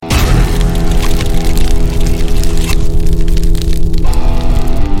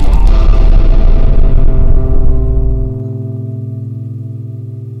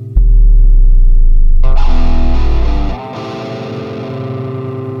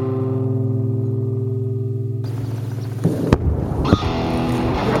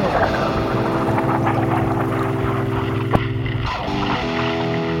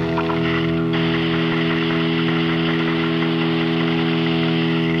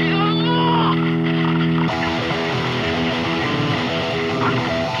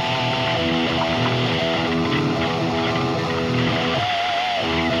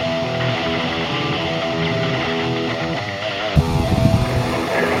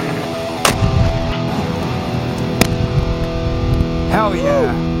Oh,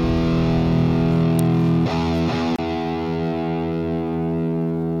 yeah.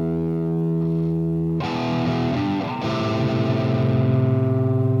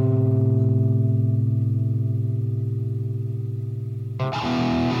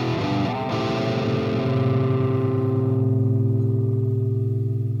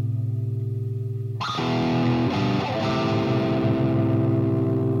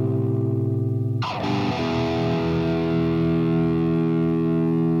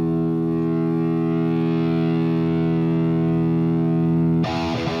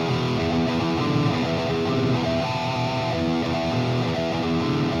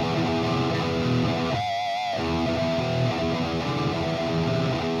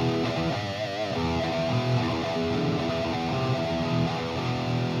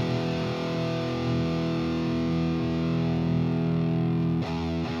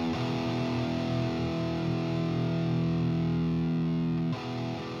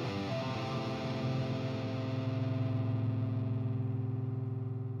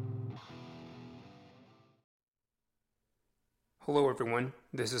 Hello everyone,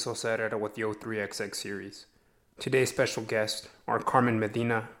 this is Jose Herrera with the O3XX series. Today's special guests are Carmen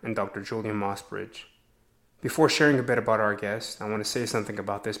Medina and Dr. Julian Mossbridge. Before sharing a bit about our guests, I want to say something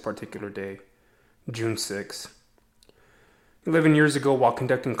about this particular day, June 6th. 11 years ago, while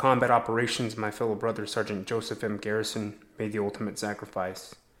conducting combat operations, my fellow brother Sergeant Joseph M. Garrison made the ultimate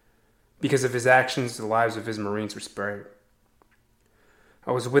sacrifice. Because of his actions, the lives of his Marines were spared.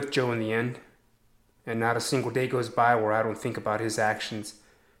 I was with Joe in the end, and not a single day goes by where I don't think about his actions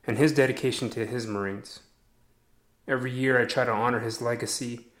and his dedication to his Marines. Every year I try to honor his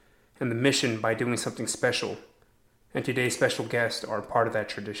legacy and the mission by doing something special, and today's special guests are part of that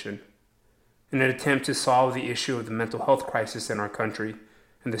tradition. In an attempt to solve the issue of the mental health crisis in our country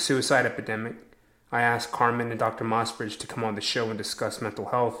and the suicide epidemic, I asked Carmen and Dr. Mossbridge to come on the show and discuss mental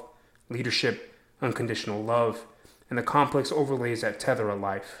health, leadership, unconditional love, and the complex overlays that tether a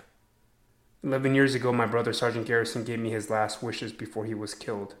life. 11 years ago, my brother Sergeant Garrison gave me his last wishes before he was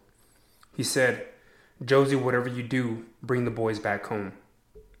killed. He said, "Josie, whatever you do, bring the boys back home."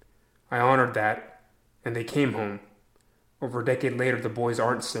 I honored that, and they came home. Over a decade later, the boys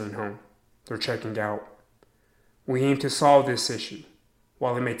aren't staying home. They're checking out. We aim to solve this issue.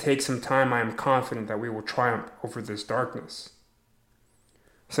 While it may take some time, I am confident that we will triumph over this darkness.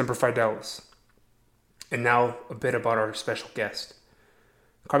 Semper Fidelis. And now, a bit about our special guest.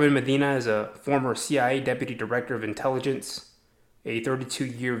 Carmen Medina is a former CIA Deputy Director of Intelligence, a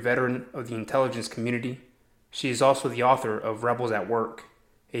 32-year veteran of the intelligence community. She is also the author of Rebels at Work,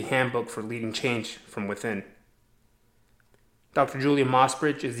 a handbook for leading change from within. Dr. Julian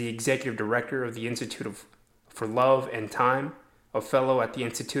Mossbridge is the Executive Director of the Institute for Love and Time, a Fellow at the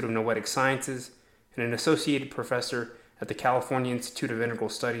Institute of Noetic Sciences, and an Associated Professor at the California Institute of Integral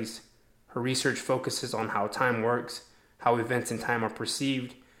Studies. Her research focuses on how time works, how events in time are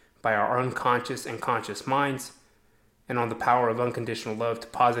perceived by our unconscious and conscious minds, and on the power of unconditional love to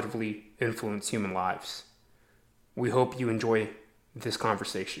positively influence human lives. We hope you enjoy this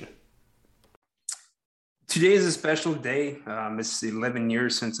conversation. Today is a special day. It's 11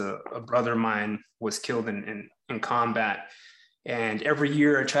 years since a brother of mine was killed in combat. And every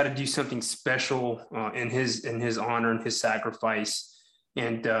year I try to do something special in his honor and his sacrifice.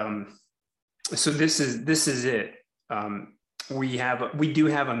 And so this is it. We do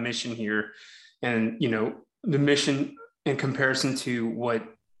have a mission here, and the mission in comparison to what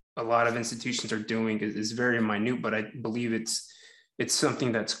a lot of institutions are doing is very minute, but I believe it's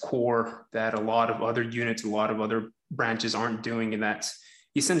something that's core that a lot of other units, a lot of other branches aren't doing, and that's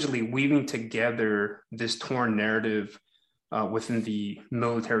essentially weaving together this torn narrative within the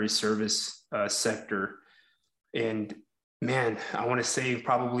military service sector. And man, I want to say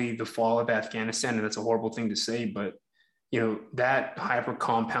probably the fall of Afghanistan, and that's a horrible thing to say, but that hyper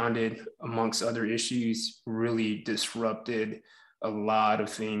compounded amongst other issues really disrupted a lot of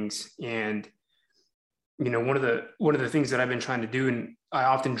things. And one of the things that I've been trying to do, and I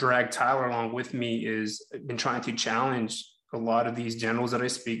often drag Tyler along with me, is I've been trying to challenge a lot of these generals that I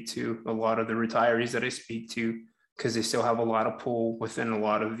speak to, a lot of the retirees that I speak to, because they still have a lot of pull within a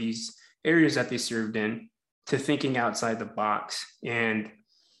lot of these areas that they served in, to thinking outside the box. And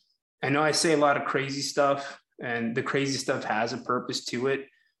I know I say a lot of crazy stuff, and the crazy stuff has a purpose to it.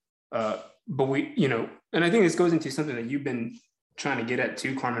 But we, and I think this goes into something that you've been trying to get at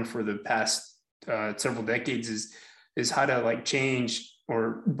too, Carmen, for the past several decades, is how to change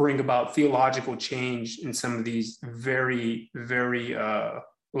or bring about theological change in some of these very, very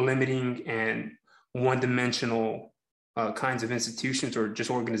limiting and one-dimensional kinds of institutions or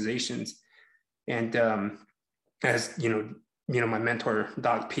just organizations. And as my mentor,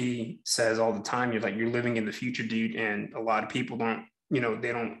 Doc P, says all the time, you're living in the future, dude. And a lot of people don't,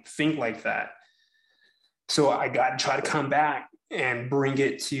 they don't think like that. So I got to try to come back and bring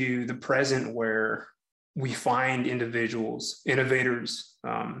it to the present where we find individuals, innovators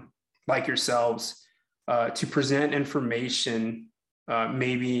like yourselves, to present information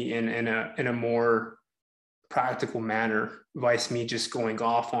maybe in a more practical manner, vice me just going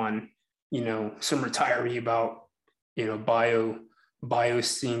off on, some retiree about,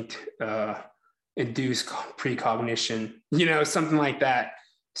 biosync induced precognition, something like that.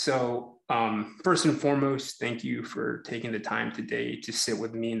 So first and foremost, thank you for taking the time today to sit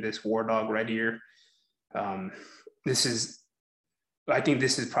with me in this war dog right here. This is, I think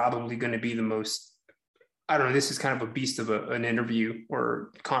this is probably going to be the most, I don't know, this is kind of a beast of an interview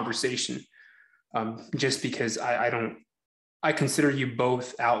or conversation, just because I consider you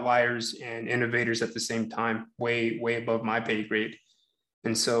both outliers and innovators at the same time, way, way above my pay grade.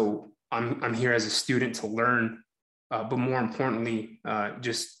 And so I'm here as a student to learn, but more importantly,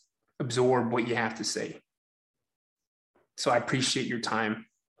 just absorb what you have to say. So I appreciate your time.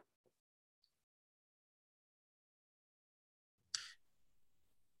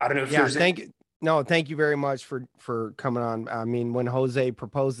 I don't know if there's thank you very much for coming on. I mean, when Jose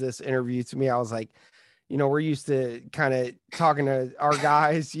proposed this interview to me, I was like, we're used to kind of talking to our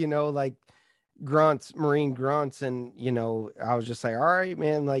guys, like grunts, Marine grunts. And, I was just like, all right,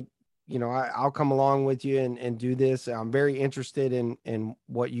 man, like, I'll come along with you and do this. I'm very interested in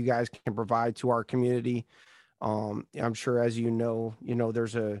what you guys can provide to our community. I'm sure, as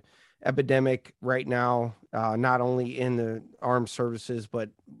there's a epidemic right now, not only in the armed services, but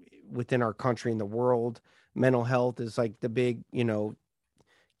within our country and the world. Mental health is like the big,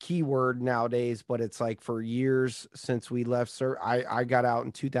 keyword nowadays, but it's like for years since we left, sir, I got out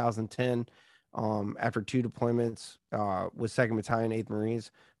in 2010, after 2 deployments, with 2nd Battalion, 8th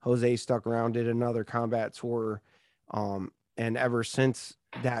Marines. Jose stuck around, did another combat tour. And ever since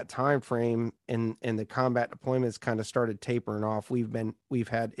that time frame and the combat deployments kind of started tapering off, we've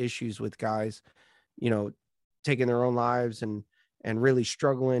had issues with guys, taking their own lives and really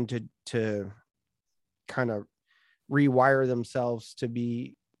struggling to kind of rewire themselves to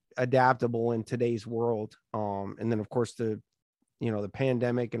be adaptable in today's world. And then of course the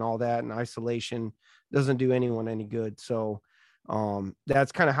pandemic and all that and isolation doesn't do anyone any good. So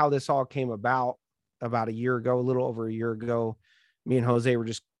that's kind of how this all came about a year ago, a little over a year ago. Me and Jose were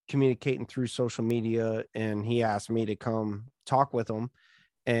just communicating through social media, and he asked me to come talk with him.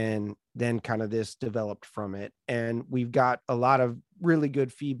 And then kind of this developed from it. And we've got a lot of really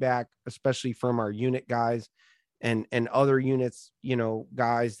good feedback, especially from our unit guys and other units,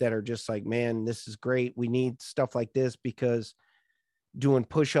 guys that are just like, man, this is great. We need stuff like this, because doing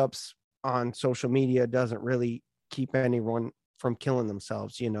push-ups on social media doesn't really keep anyone from killing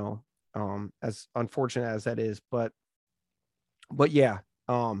themselves, as unfortunate as that is. But yeah,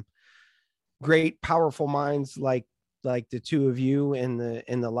 great, powerful minds like the two of you in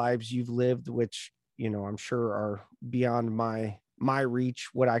the lives you've lived, which, I'm sure are beyond my reach,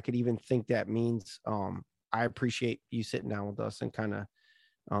 what I could even think that means. I appreciate you sitting down with us and kind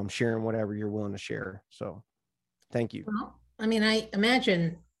of sharing whatever you're willing to share. So thank you. Well, I mean, I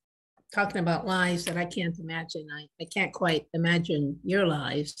imagine talking about lives that I can't imagine. I can't quite imagine your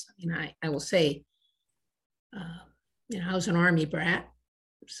lives. I will say, I was an Army brat.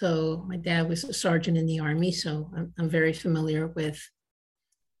 So my dad was a sergeant in the Army. So I'm very familiar with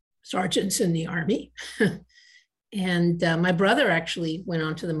sergeants in the Army. And my brother actually went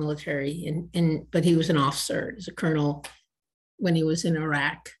on to the military, but he was an officer, as a colonel when he was in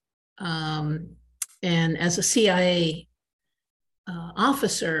Iraq. And as a CIA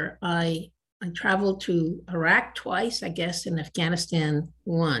officer, I traveled to Iraq twice, I guess, and Afghanistan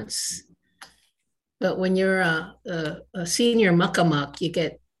once. But when you're a senior muckamuck, you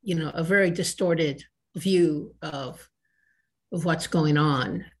get, a very distorted view of what's going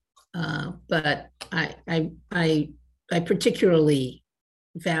on. But I particularly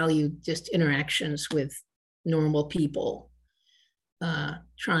value just interactions with normal people,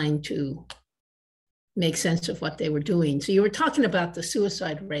 trying to make sense of what they were doing. So you were talking about the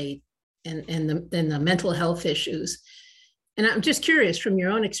suicide rate and the mental health issues. And I'm just curious, from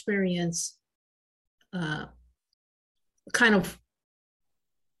your own experience, kind of,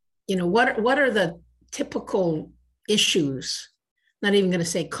 what are the typical issues? Not even going to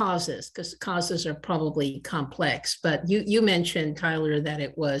say causes, because causes are probably complex, but you mentioned, Tyler, that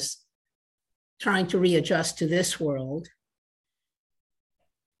it was trying to readjust to this world.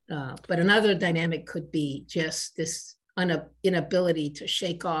 But another dynamic could be just this inability to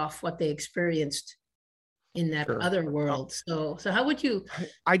shake off what they experienced in that Sure. other world. So how would you, I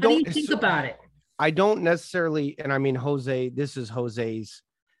how do you don't think so about it? I don't necessarily, and I mean Jose, this is Jose's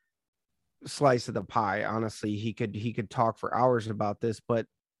slice of the pie. Honestly, he could talk for hours about this, but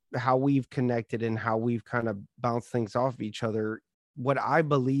how we've connected and how we've kind of bounced things off of each other, what I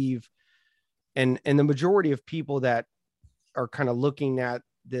believe, and the majority of people that are kind of looking at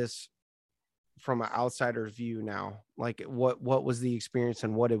this from an outsider's view now, like what was the experience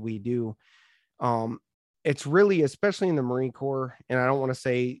and what did we do? um it's really, especially in the Marine Corps, and I don't want to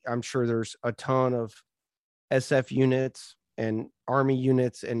say, I'm sure there's a ton of SF units and Army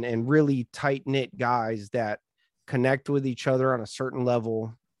units and really tight knit guys that connect with each other on a certain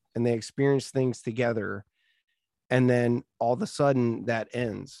level, and they experience things together, and then all of a sudden that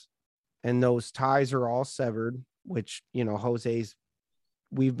ends and those ties are all severed, which, Jose's,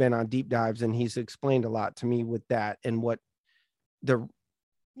 we've been on deep dives and he's explained a lot to me with that, and the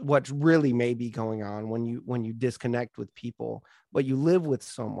what really may be going on when you disconnect with people, but you live with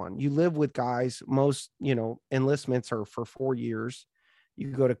someone, you live with guys. Most, enlistments are for 4 years.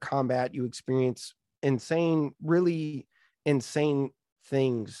 You go to combat, you experience really insane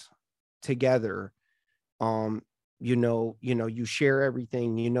things together. You share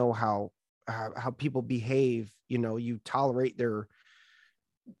everything, how people behave, you tolerate their,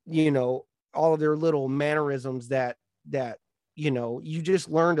 you know all of their little mannerisms that you just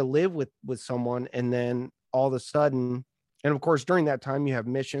learn to live with someone. And then all of a sudden, and of course during that time you have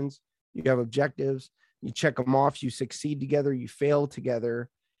missions, you have objectives, you check them off, you succeed together, you fail together,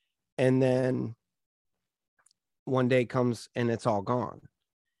 and then one day comes and it's all gone.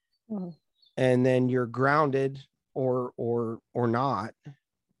 Mhm. And then you're grounded, or not,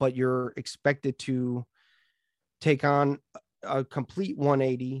 but you're expected to take on a complete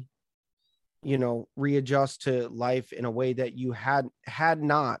 180, readjust to life in a way that you had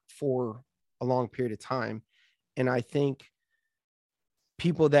not for a long period of time. And I think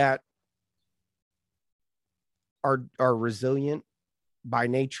people that are resilient by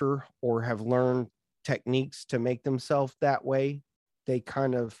nature or have learned techniques to make themselves that way, they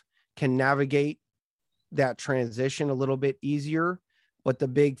kind of can navigate that transition a little bit easier. But the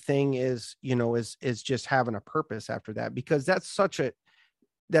big thing is, is just having a purpose after that, because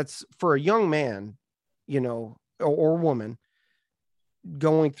that's for a young man, or woman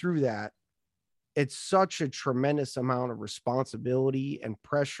going through that. It's such a tremendous amount of responsibility and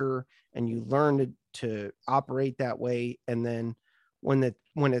pressure, and you learn to operate that way. And then when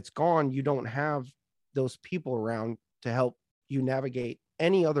it's gone, you don't have those people around to help you navigate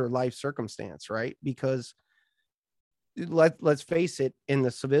any other life circumstance, right? Because let's face it, in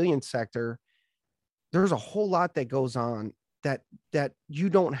the civilian sector, there's a whole lot that goes on that you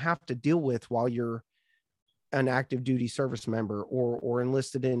don't have to deal with while you're an active duty service member or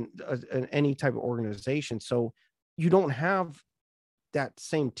enlisted in any type of organization. So you don't have that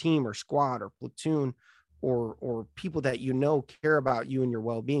same team or squad or platoon or people that care about you and your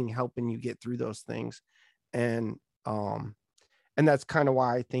well-being, helping you get through those things. And that's kind of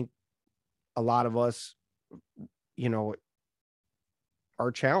why I think a lot of us,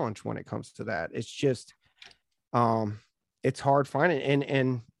 are challenged when it comes to that. It's just it's hard finding,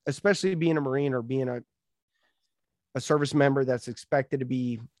 and especially being a Marine or being a service member that's expected to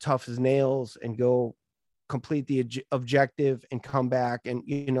be tough as nails and go complete the objective and come back. And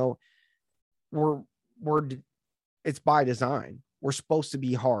we're it's by design. We're supposed to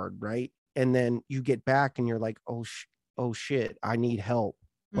be hard, right? And then you get back and you're like, oh shit, I need help,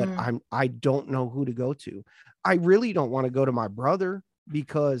 but I don't know who to go to. I really don't want to go to my brother,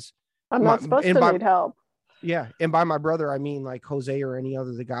 because I'm not supposed to need help. Yeah. And by my brother, I mean like Jose or any other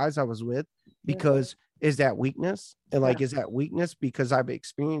of the guys I was with, because is that weakness? And like, is that weakness because I've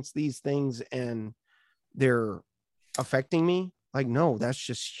experienced these things and they're affecting me? Like, no, that's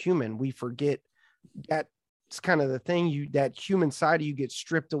just human. We forget that. It's kind of the thing, that human side of you gets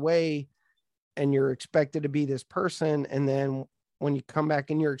stripped away and you're expected to be this person. And then when you come back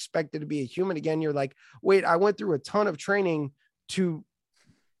and you're expected to be a human again, you're like, wait, I went through a ton of training to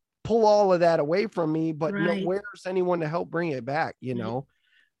pull all of that away from me, but Right. where's anyone to help bring it back,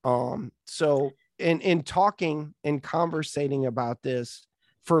 So in talking and conversating about this,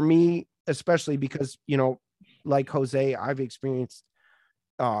 for me, especially because, like Jose, I've experienced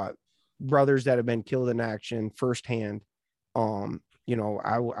brothers that have been killed in action firsthand. I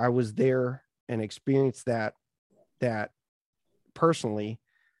was there and experienced that personally,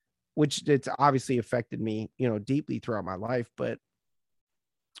 which it's obviously affected me, deeply throughout my life. But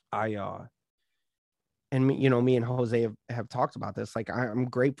me and Jose have talked about this. Like, I'm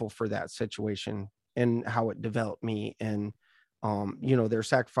grateful for that situation and how it developed me. And Their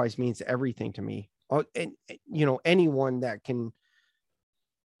sacrifice means everything to me. And anyone that can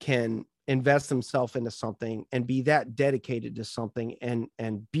invest themselves into something and be that dedicated to something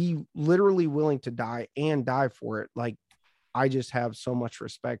and be literally willing to die for it. Like, I just have so much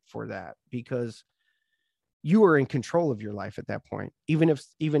respect for that, because you are in control of your life at that point. Even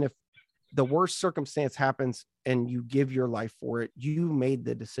if the worst circumstance happens and you give your life for it, you made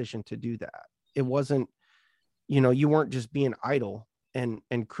the decision to do that. It wasn't, you weren't just being idle and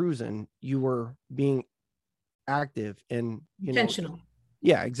cruising. You were being active and, intentional.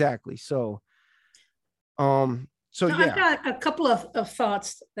 Yeah, exactly. So yeah. I've got a couple of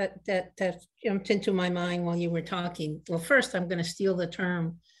thoughts that jumped into my mind while you were talking. Well, first, I'm going to steal the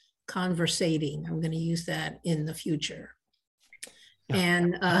term conversating. I'm going to use that in the future.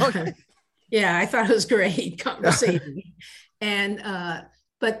 And okay. Yeah, I thought it was great, conversating. And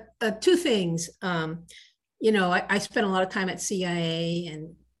but two things. I spent a lot of time at CIA,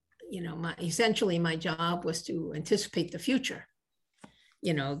 and essentially my job was to anticipate the future.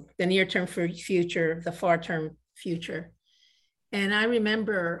 The near-term future, the far-term future. And I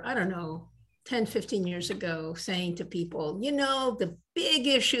remember, I don't know, 10, 15 years ago saying to people, the big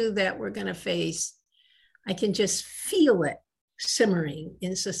issue that we're going to face, I can just feel it simmering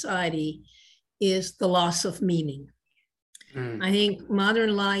in society, is the loss of meaning. I think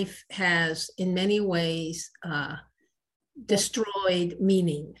modern life has, in many ways, destroyed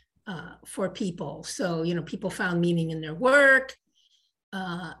meaning for people. So, people found meaning in their work,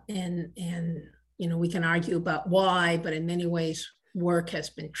 and we can argue about why, but in many ways, work has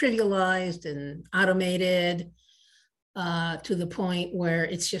been trivialized and automated to the point where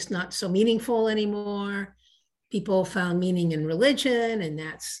it's just not so meaningful anymore. People found meaning in religion, and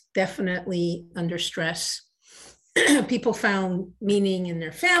that's definitely under stress. People found meaning in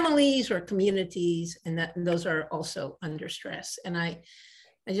their families or communities, and those are also under stress. And I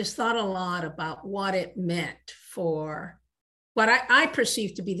just thought a lot about what it meant for what I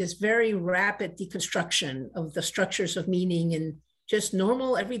perceive to be this very rapid deconstruction of the structures of meaning in just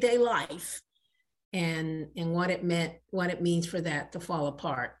normal everyday life, and what it meant, what it means for that to fall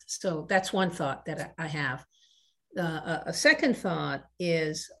apart. So that's one thought that I have. A second thought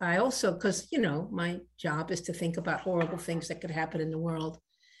is, I also, because my job is to think about horrible things that could happen in the world.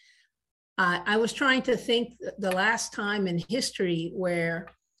 I was trying to think the last time in history where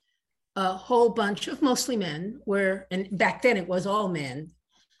a whole bunch of mostly men were, and back then it was all men,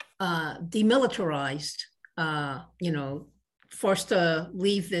 demilitarized, forced to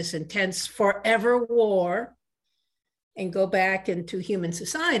leave this intense forever war and go back into human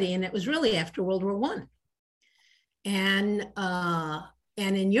society. And it was really after World War I. And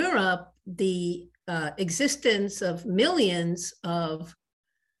in Europe, the existence of millions of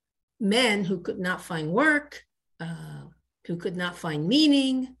men who could not find work, who could not find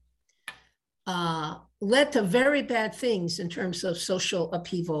meaning, led to very bad things in terms of social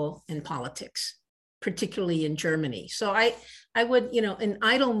upheaval and politics, particularly in Germany. So I would, in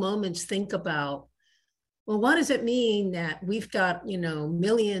idle moments, think about, well, what does it mean that we've got,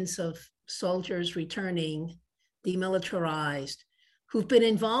 millions of soldiers returning, demilitarized, who've been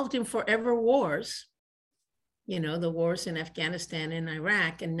involved in forever wars, the wars in Afghanistan and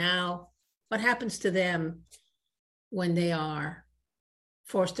Iraq. And now what happens to them when they are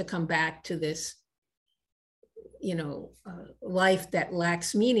forced to come back to this, life that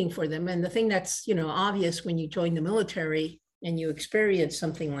lacks meaning for them? And the thing that's, obvious when you join the military and you experience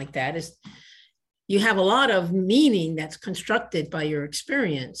something like that is you have a lot of meaning that's constructed by your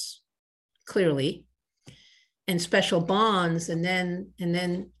experience, clearly, and special bonds, and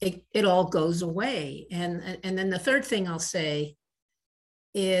then it all goes away. And then the third thing I'll say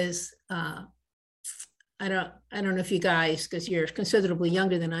is, I don't know if you guys, because you're considerably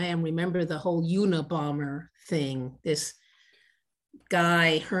younger than I am, remember the whole Unabomber thing. This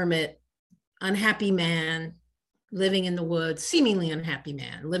guy, hermit, unhappy man, living in the woods, seemingly unhappy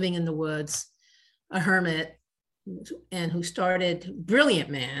man, living in the woods, a hermit, and who started, brilliant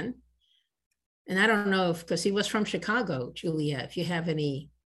man. And I don't know because he was from Chicago, Julia, if you have any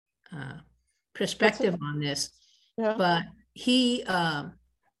perspective on this. Yeah. But he,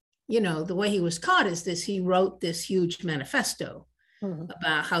 the way he was caught is this: he wrote this huge manifesto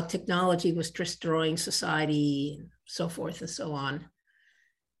about how technology was destroying society and so forth and so on.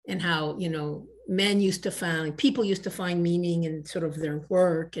 And how, people used to find meaning in sort of their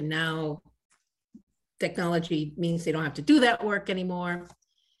work. And now technology means they don't have to do that work anymore.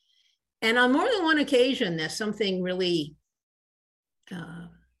 And on more than one occasion, there's something really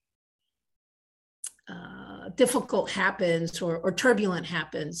difficult happens or turbulent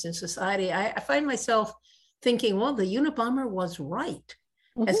happens in society. I find myself thinking, well, the Unabomber was right.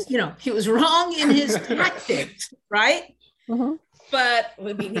 As you know, he was wrong in his tactics, right? But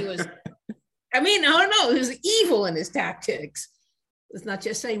I mean, I don't know, he was evil in his tactics. It's not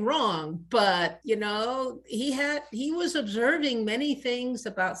just saying wrong, but you know, he was observing many things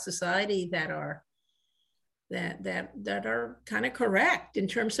about society that are kind of correct in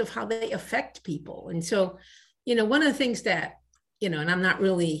terms of how they affect people. And so, you know, one of the things that, you know, and I'm not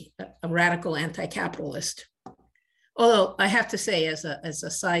really a radical anti-capitalist, although I have to say, as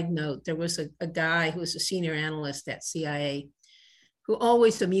a side note, there was a guy who was a senior analyst at CIA who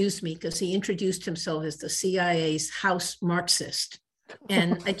always amused me because he introduced himself as the CIA's house Marxist.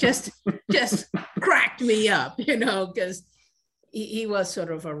 And I just cracked me up, you know, because he was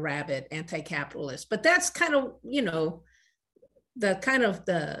sort of a rabid anti-capitalist. But that's kind of, you know, the kind of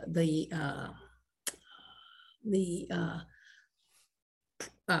the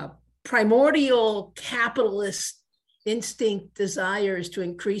primordial capitalist instinct desires to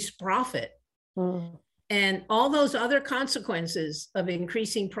increase profit. And all those other consequences of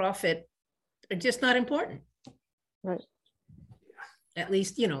increasing profit are just not important. Right. At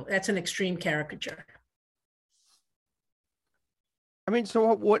least, you know, that's an extreme caricature. I mean,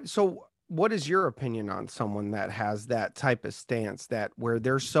 so what is your opinion on someone that has that type of stance, that where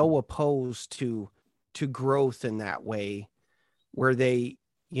they're so opposed to growth in that way, where they,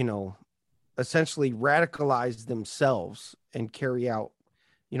 you know, essentially radicalize themselves and carry out,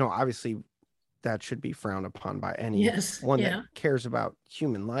 you know, obviously that should be frowned upon by anyone that cares about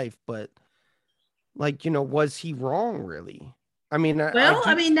human life, but like, you know, was he wrong really? I mean,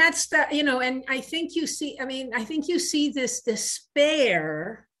 that's that, you know, and I think you see this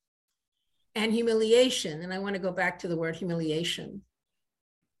despair and humiliation. And I want to go back to the word humiliation.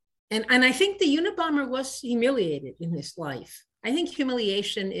 And I think the Unabomber was humiliated in his life. I think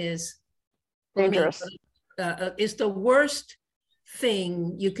humiliation is dangerous. Is the worst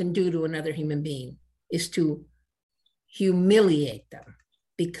thing you can do to another human being, is to humiliate them,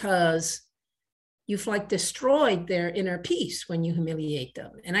 because you've like destroyed their inner peace when you humiliate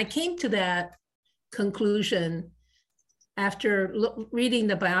them. And I came to that conclusion after reading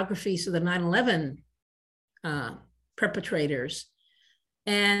the biographies of the 9/11 perpetrators.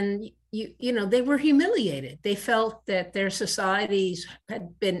 And you know, they were humiliated. They felt that their societies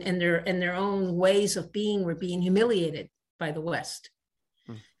had been, and their own ways of being were being humiliated by the West.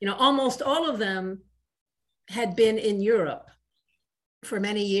 You know, almost all of them had been in Europe for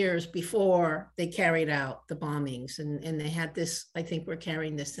many years before they carried out the bombings, and they had this, I think we're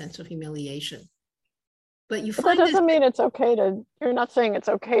carrying this sense of humiliation. But that doesn't mean it's okay to, you're not saying it's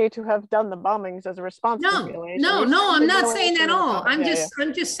okay to have done the bombings as a response to humiliation. No, I'm not saying that at all. I'm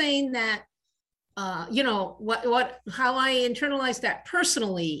just saying that, you know, how I internalize that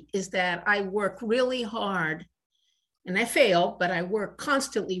personally is that I work really hard, and I fail, but I work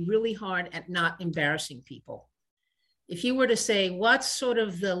constantly really hard at not embarrassing people. If you were to say, what's sort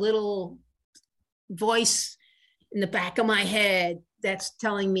of the little voice in the back of my head that's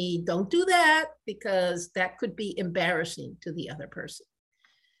telling me, don't do that, because that could be embarrassing to the other person.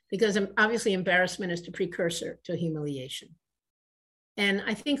 Because obviously embarrassment is the precursor to humiliation. And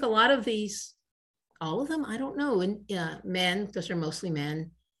I think a lot of these, all of them, I don't know, and men, because they're mostly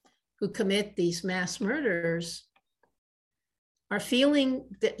men, who commit these mass murders are feeling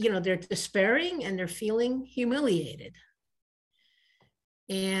that, you know, they're despairing and they're feeling humiliated.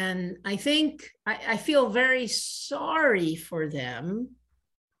 And I think I feel very sorry for them.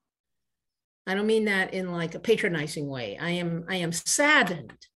 I don't mean that in like a patronizing way. I am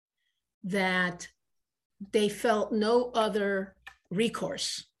saddened that they felt no other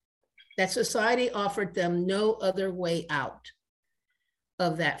recourse, that society offered them no other way out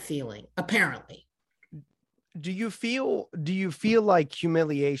of that feeling, apparently. Do you feel like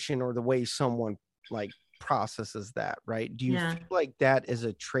humiliation, or the way someone like processes that, right? Do you feel like that is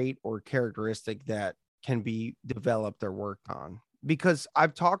a trait or characteristic that can be developed or worked on? Because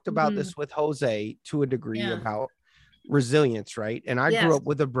I've talked about this with Jose to a degree about resilience, right? And I grew up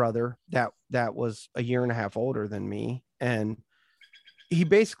with a brother that was a year and a half older than me, and he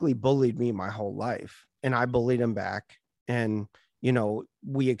basically bullied me my whole life, and I bullied him back. And you know,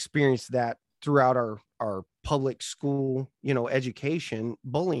 we experienced that throughout our public school, you know, education,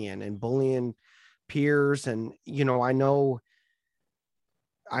 bullying peers. And, you know, I know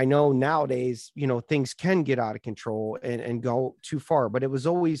nowadays, you know, things can get out of control and go too far, but it was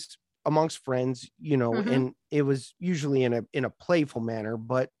always amongst friends, you know, and it was usually in a playful manner,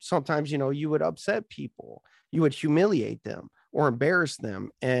 but sometimes, you know, you would upset people, you would humiliate them or embarrass them.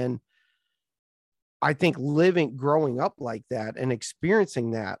 And I think growing up like that and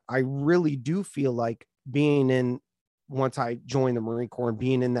experiencing that, I really do feel like once I joined the Marine Corps and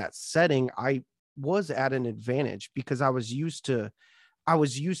being in that setting, I was at an advantage because I was used to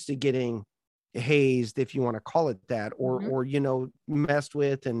getting hazed, if you want to call it that, or messed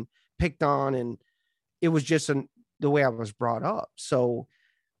with and picked on, and it was just the way I was brought up. So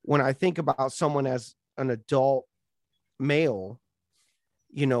when I think about someone as an adult male,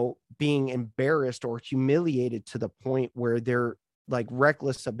 being embarrassed or humiliated to the point where they're like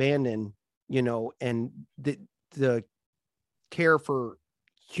reckless abandon, and the care for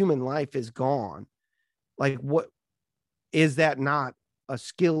human life is gone. Like, what is that? Not a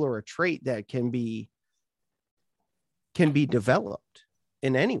skill or a trait that can be developed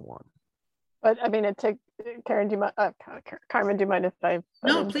in anyone. But I mean, it takes, Karen, do you mind, Carmen, do you mind if I?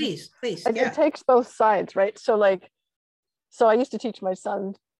 No, please. It takes both sides, right? So I used to teach my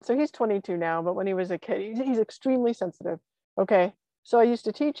son. So he's 22 now, but when he was a kid, he's extremely sensitive. Okay. So I used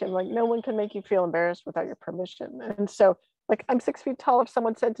to teach him, like, no one can make you feel embarrassed without your permission. And so, like, I'm 6 feet tall. If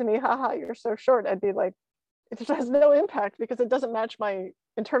someone said to me, haha, you're so short, I'd be like, it just has no impact because it doesn't match my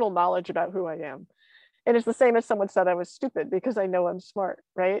internal knowledge about who I am. And it's the same as someone said I was stupid because I know I'm smart,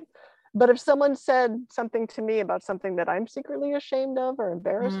 right? But if someone said something to me about something that I'm secretly ashamed of or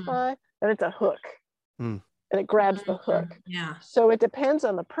embarrassed by, then it's a hook. And it grabs the hook. Yeah. So it depends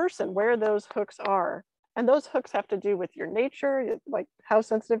on the person where those hooks are. And those hooks have to do with your nature, like how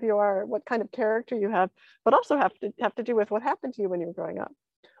sensitive you are, what kind of character you have, but also have to do with what happened to you when you were growing up.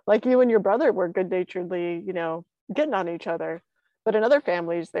 Like you and your brother were good-naturedly, getting on each other. But in other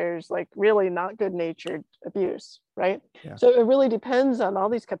families, there's like really not good-natured abuse, right? Yeah. So it really depends on all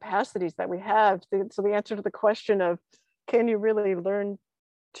these capacities that we have. So the answer to the question of, can you really learn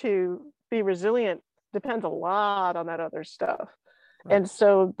to be resilient, depends a lot on that other stuff. Right. And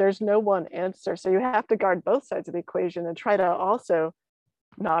so there's no one answer. So you have to guard both sides of the equation and try to also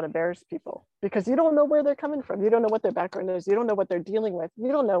not embarrass people because you don't know where they're coming from. You don't know what their background is. You don't know what they're dealing with.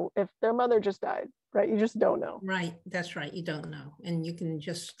 You don't know if their mother just died, right? You just don't know. Right. That's right. You don't know. And you can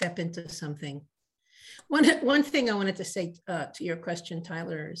just step into something. One thing I wanted to say to your question,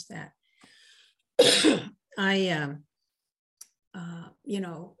 Tyler, is that I,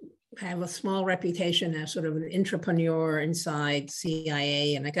 have a small reputation as sort of an entrepreneur inside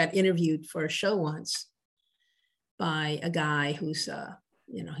CIA. And I got interviewed for a show once by a guy who's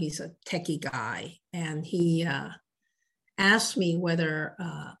he's a techie guy. And he asked me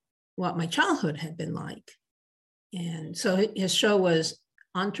what my childhood had been like. And so his show was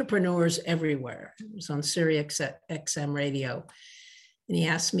Entrepreneurs Everywhere. It was on Sirius XM radio. And he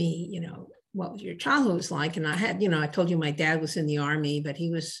asked me, what your childhood was like. And I had, I told you my dad was in the Army, but he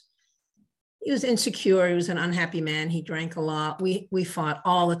was insecure. He was an unhappy man. He drank a lot. We fought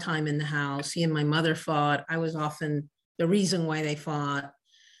all the time in the house. He and my mother fought. I was often the reason why they fought.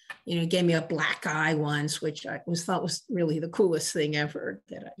 He gave me a black eye once, which I thought was really the coolest thing ever.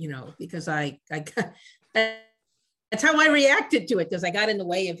 That because I that's how I reacted to it, because I got in the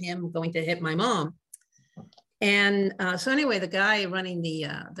way of him going to hit my mom. And so anyway, the guy running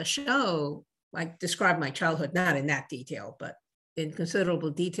the show, I described my childhood, not in that detail, but in considerable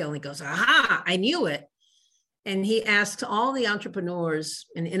detail. And he goes, aha, I knew it. And he asked all the entrepreneurs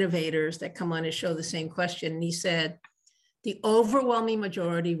and innovators that come on his show the same question. And he said, the overwhelming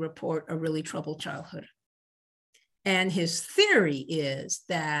majority report a really troubled childhood. And his theory is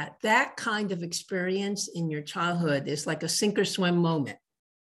that kind of experience in your childhood is like a sink or swim moment.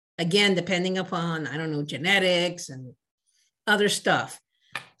 Again, depending upon, genetics and other stuff.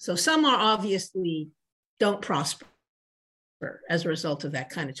 So some are obviously don't prosper as a result of that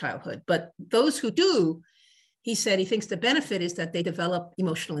kind of childhood. But those who do, he said he thinks the benefit is that they develop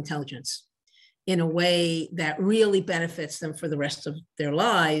emotional intelligence in a way that really benefits them for the rest of their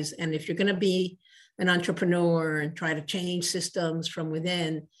lives. And if you're going to be an entrepreneur and try to change systems from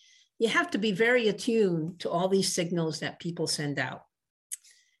within, you have to be very attuned to all these signals that people send out.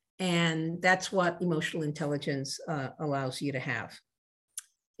 And that's what emotional intelligence allows you to have.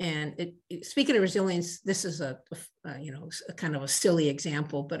 And speaking of resilience, this is a kind of a silly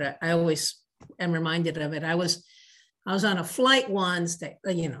example, but I always am reminded of it. I was on a flight once that,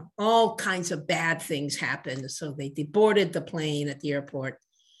 all kinds of bad things happened. So they deboarded the plane at the airport.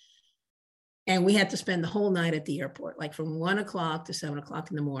 And we had to spend the whole night at the airport, like from 1 o'clock to 7 o'clock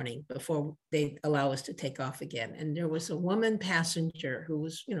in the morning before they allow us to take off again. And there was a woman passenger who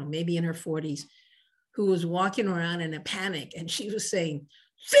was, maybe in her 40s, who was walking around in a panic. And she was saying,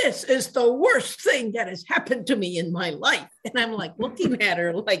 this is the worst thing that has happened to me in my life. And I'm like looking at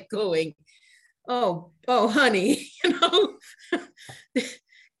her like going, oh, honey,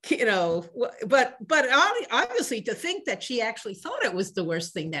 but obviously to think that she actually thought it was the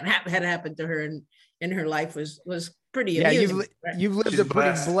worst thing that had happened to her in her life was pretty Yeah, amusing. you've lived She's a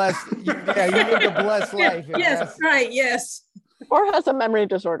pretty blessed. You lived a blessed life. Yes, right. Yes. Or has a memory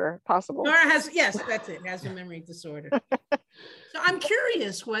disorder, possible. Or has, yes, that's it. Has a memory disorder. So I'm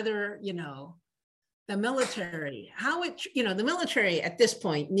curious whether, the military, the military at this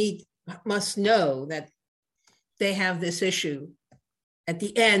point must know that they have this issue at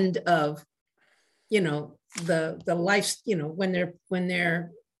the end of, the life, when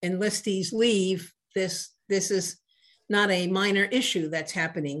their enlistees leave, this is not a minor issue that's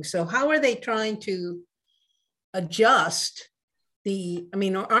happening. So how are they trying to adjust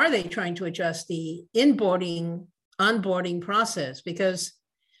are they trying to adjust the onboarding process? Because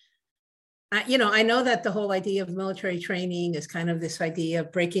I know that the whole idea of military training is kind of this idea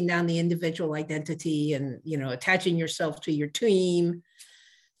of breaking down the individual identity and, attaching yourself to your team.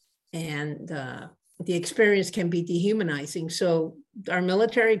 And the experience can be dehumanizing. So are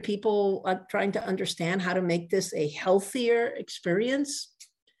military people trying to understand how to make this a healthier experience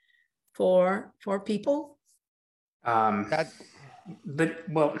for people?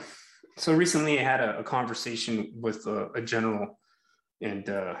 So recently I had a conversation with a general, and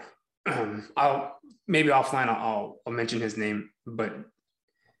I'll maybe offline I'll mention his name, but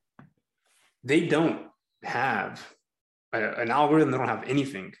they don't have an algorithm. They don't have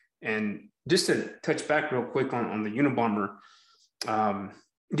anything. And just to touch back real quick on the Unabomber,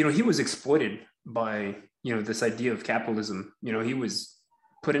 he was exploited by this idea of capitalism. He was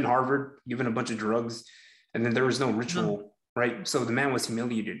put in Harvard, given a bunch of drugs, and then there was no ritual, right? So the man was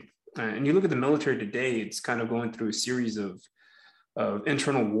humiliated. And you look at the military today, it's kind of going through a series of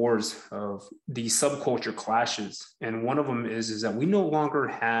internal wars, of these subculture clashes. And one of them is that we no longer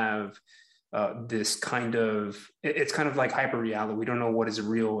have this kind of, it's kind of like hyper reality. We don't know what is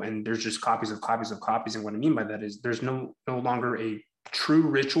real, and there's just copies of copies of copies. And what I mean by that is there's no longer a true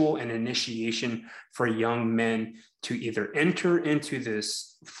ritual and initiation for young men to either enter into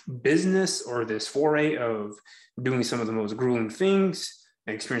this business or this foray of doing some of the most grueling things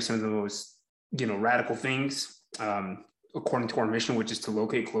and experience some of the most, radical things, according to our mission, which is to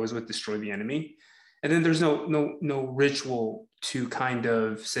locate, close with, destroy the enemy. And then there's no ritual to kind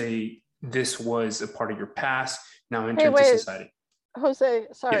of say, this was a part of your past, now enter into society. Jose,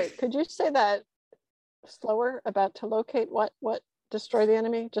 sorry, Yes. Could you say that slower, about to locate what destroy the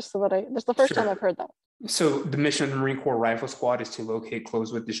enemy? Just so that this is the first time I've heard that. So the mission of the Marine Corps Rifle Squad is to locate,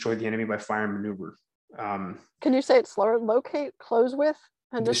 close with, destroy the enemy by fire and maneuver. Can you say it slower? Locate, close with,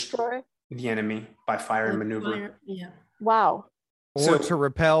 and destroy the enemy by fire and maneuver. Fire, yeah. Wow. Or to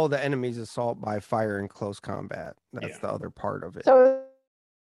repel the enemy's assault by fire in close combat. That's the other part of it. So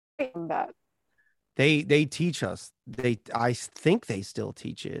that they teach us. I think they still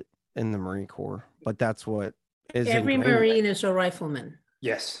teach it in the Marine Corps, but that's what is every Marine is a rifleman.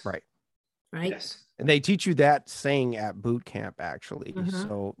 Yes. Right. Yes. And they teach you that saying at boot camp, actually. Mhm.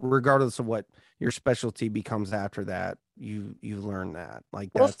 So regardless of what your specialty becomes after that, you learn that.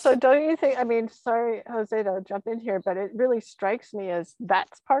 Like well, that's, so don't you think, sorry, Jose, to jump in here, but it really strikes me as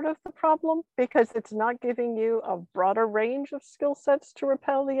that's part of the problem, because it's not giving you a broader range of skill sets to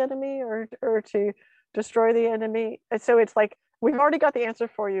repel the enemy or to destroy the enemy. And so it's like, we've already got the answer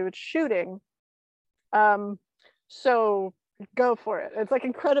for you. It's shooting. So go for it. It's like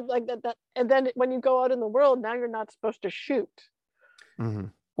incredible, like that. And then when you go out in the world, now you're not supposed to shoot. mm-hmm.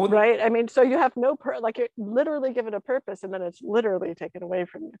 Well, right? So you have no you're literally given a purpose, and then it's literally taken away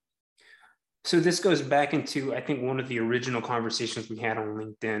from you. So this goes back into, I think, one of the original conversations we had on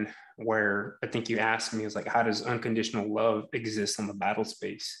LinkedIn, where I think you asked me, is like, how does unconditional love exist on the battle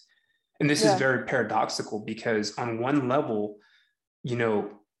space? And this is very paradoxical, because on one level,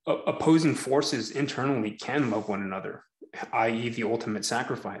 opposing forces internally can love one another, i.e. the ultimate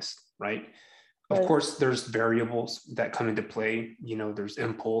sacrifice, right? Of course, there's variables that come into play. There's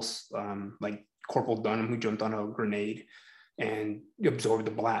impulse, like Corporal Dunham, who jumped on a grenade and absorbed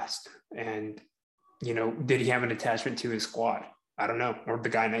the blast. And, did he have an attachment to his squad? I don't know. Or the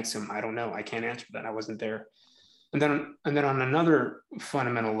guy next to him? I don't know. I can't answer that. I wasn't there. And then on another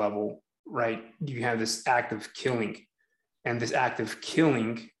fundamental level, right, you have this act of killing. And this act of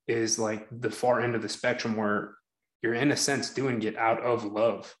killing is like the far end of the spectrum, where you're in a sense doing it out of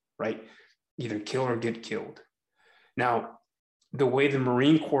love, right? Either kill or get killed. Now, the way the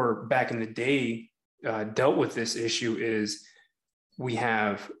Marine Corps back in the day dealt with this issue is we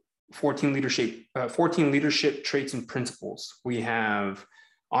have 14 leadership traits and principles. We have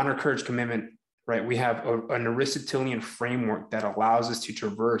honor, courage, commitment, right? We have an Aristotelian framework that allows us to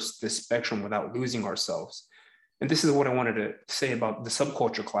traverse this spectrum without losing ourselves. And this is what I wanted to say about the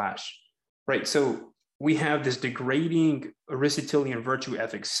subculture clash, right? So we have this degrading Aristotelian virtue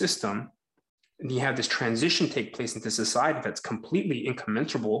ethics system you have this transition take place into society that's completely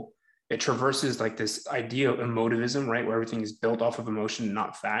incommensurable. It traverses like this idea of emotivism, right, where everything is built off of emotion,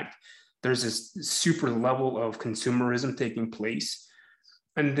 not fact. There's this super level of consumerism taking place.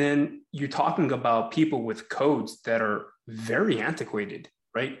 And then you're talking about people with codes that are very antiquated,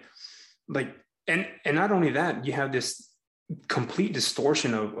 right? Like, and not only that, you have this complete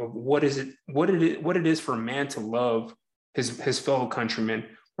distortion of what it is for a man to love his fellow countrymen,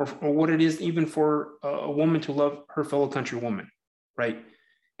 or what it is even for a woman to love her fellow countrywoman, right?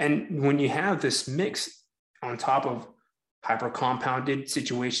 And when you have this mix on top of hyper compounded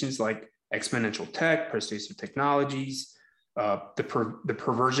situations like exponential tech, persuasive technologies, the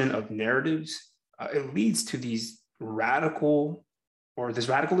perversion of narratives, it leads to these radical, or this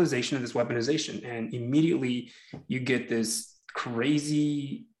radicalization and this weaponization. And immediately you get this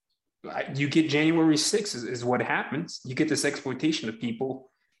crazy, you get January 6th is what happens. You get this exploitation of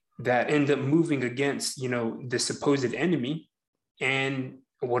people that end up moving against, the supposed enemy. And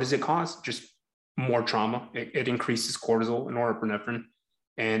what does it cause? Just more trauma. It increases cortisol and norepinephrine,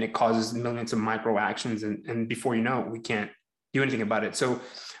 and it causes millions of micro actions. And before you know it, we can't do anything about it. So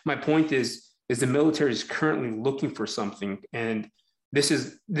my point is the military is currently looking for something. And this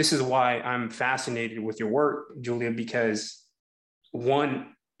is why I'm fascinated with your work, Julia, because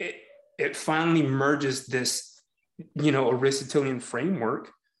one, it finally merges this, Aristotelian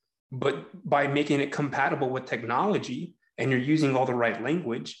framework, but by making it compatible with technology, and you're using all the right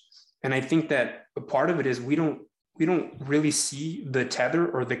language. And I think that a part of it is we don't really see the tether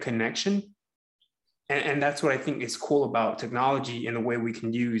or the connection. And that's what I think is cool about technology, and the way we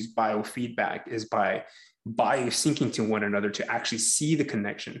can use biofeedback is by biosyncing to one another to actually see the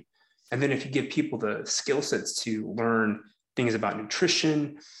connection. And then if you give people the skill sets to learn things about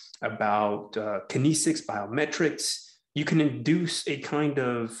nutrition, about kinesics, biometrics, you can induce a kind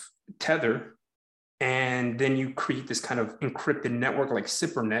of tether. And then you create this kind of encrypted network like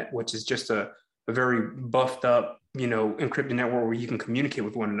SIPRNet, which is just a very buffed up, encrypted network where you can communicate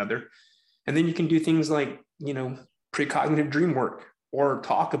with one another. And then you can do things like, precognitive dream work, or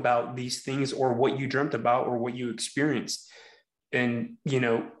talk about these things, or what you dreamt about, or what you experienced, and,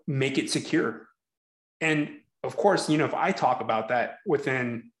 make it secure. And of course, if I talk about that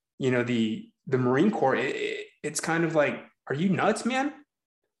within, the Marine Corps, it's kind of like, are you nuts, man?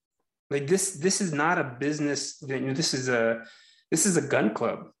 Like this is not a business. This is a gun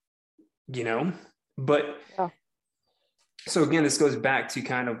club, But yeah. So again, this goes back to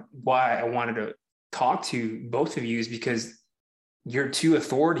kind of why I wanted to talk to both of you, is because you're two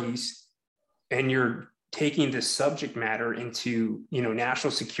authorities, and you're taking this subject matter into, national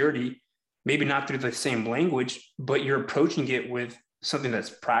security, maybe not through the same language, but you're approaching it with something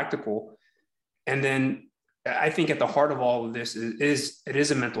that's practical. And then I think at the heart of all of this is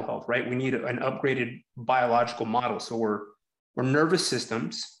a mental health, right? We need an upgraded biological model. So we're nervous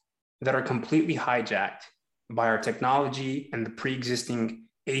systems that are completely hijacked by our technology and the pre-existing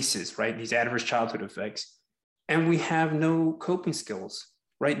ACEs, right? These adverse childhood effects. And we have no coping skills,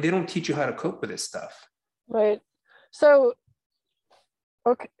 right? They don't teach you how to cope with this stuff. Right. So,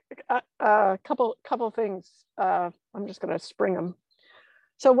 okay, a couple things. I'm just going to spring them.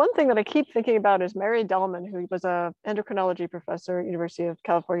 So one thing that I keep thinking about is Mary Delman, who was a endocrinology professor at University of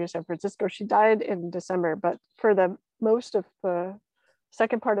California, San Francisco. She died in December, but for the most of the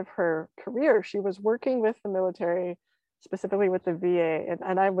second part of her career, she was working with the military, specifically with the VA.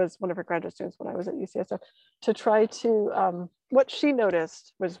 And I was one of her graduate students when I was at UCSF, to try to, what she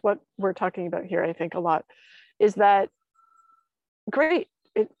noticed was what we're talking about here, I think a lot, is that great.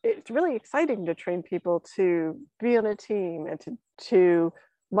 It's really exciting to train people to be on a team, and to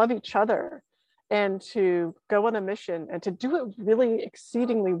love each other, and to go on a mission, and to do it really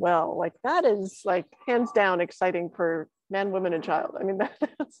exceedingly well. Like that is like hands down exciting for man, woman, and child. I mean,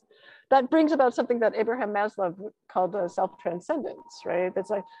 that brings about something that Abraham Maslow called self-transcendence, right? That's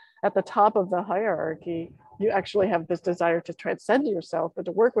like at the top of the hierarchy, you actually have this desire to transcend yourself and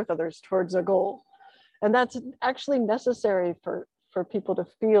to work with others towards a goal. And that's actually necessary for people to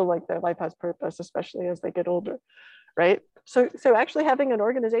feel like their life has purpose, especially as they get older, right? So actually having an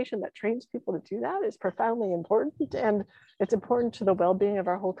organization that trains people to do that is profoundly important, and it's important to the well-being of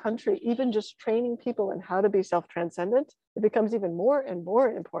our whole country. Even just training people in how to be self-transcendent, it becomes even more and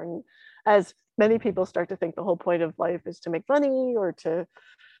more important as many people start to think the whole point of life is to make money, or to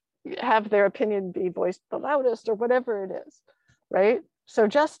have their opinion be voiced the loudest, or whatever it is, right? So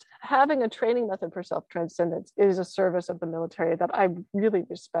just having a training method for self-transcendence is a service of the military that I really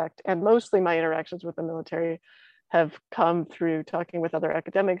respect. And mostly my interactions with the military have come through talking with other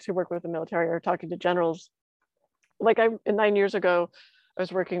academics who work with the military, or talking to generals. Like 9 years ago,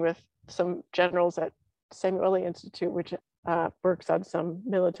 was working with some generals at Samuel Institute, which works on some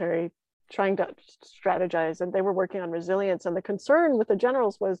military trying to strategize, and they were working on resilience. And the concern with the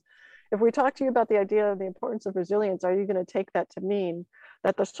generals was, if we talk to you about the idea of the importance of resilience, are you going to take that to mean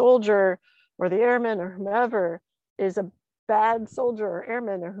that the soldier or the airman or whomever is a bad soldier or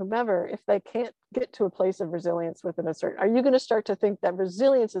airman or whomever if they can't get to a place of resilience within a certain, are you going to start to think that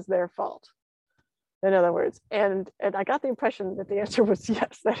resilience is their fault? In other words, and I got the impression that the answer was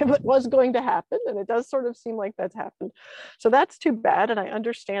yes, that it was going to happen, and it does sort of seem like that's happened. So that's too bad, and I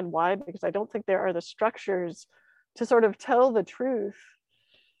understand why, because I don't think there are the structures to sort of tell the truth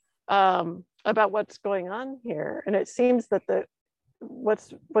about what's going on here. And it seems that what's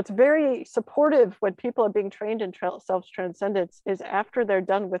very supportive when people are being trained in self-transcendence is after they're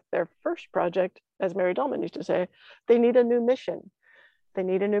done with their first project, as Mary Dahlman used to say, they need a new mission. They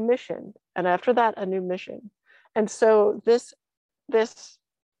need a new mission. And after that, a new mission. And so this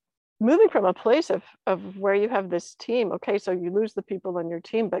moving from a place of where you have this team, okay, so you lose the people on your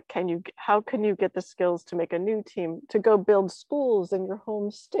team, but how can you get the skills to make a new team, to go build schools in your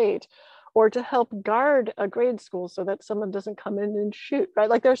home state, or to help guard a grade school so that someone doesn't come in and shoot, right?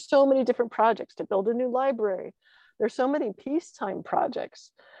 Like there's so many different projects, to build a new library. There's so many peacetime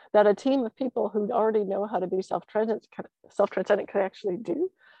projects that a team of people who already know how to be self-transcendent can actually do.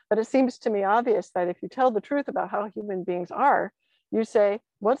 But it seems to me obvious that if you tell the truth about how human beings are, you say,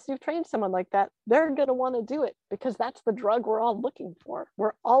 once you've trained someone like that, they're going to want to do it, because that's the drug we're all looking for.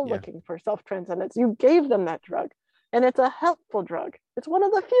 We're all looking for self-transcendence. You gave them that drug, and it's a helpful drug. It's one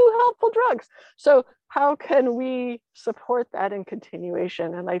of the few helpful drugs. So how can we support that in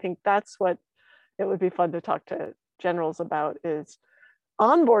continuation? And I think that's what it would be fun to talk to generals about, is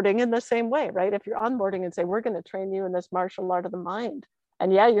onboarding in the same way, right? If you're onboarding and say, we're going to train you in this martial art of the mind,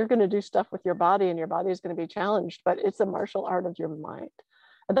 and yeah, you're going to do stuff with your body, and your body is going to be challenged, but it's a martial art of your mind.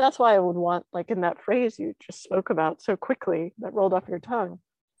 And that's why I would want, like in that phrase you just spoke about so quickly that rolled off your tongue,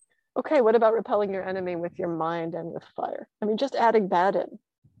 okay, what about repelling your enemy with your mind and with fire? I mean, just adding that in,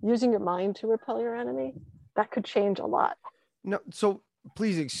 using your mind to repel your enemy, that could change a lot. No, so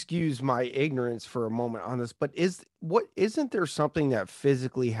please excuse my ignorance for a moment on this, but isn't there something that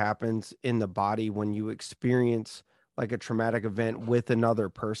physically happens in the body when you experience like a traumatic event with another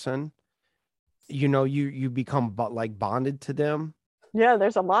person? You know, you become like bonded to them. Yeah,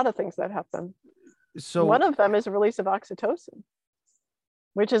 there's a lot of things that happen. So one of them is a release of oxytocin,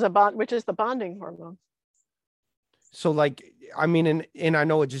 which is the bonding hormone. So like, I mean, and I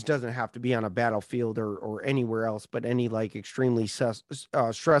know it just doesn't have to be on a battlefield or anywhere else, but any like extremely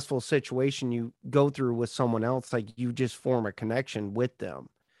stressful situation you go through with someone else, like you just form a connection with them.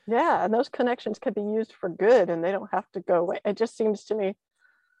 Yeah, and those connections can be used for good, and they don't have to go away. It just seems to me,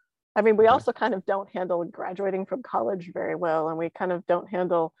 I mean, we also kind of don't handle graduating from college very well, and we kind of don't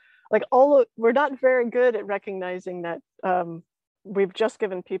handle, like, we're not very good at recognizing that we've just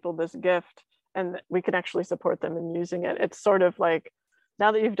given people this gift and we can actually support them in using it. It's sort of like,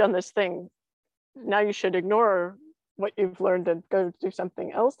 now that you've done this thing, now you should ignore what you've learned and go do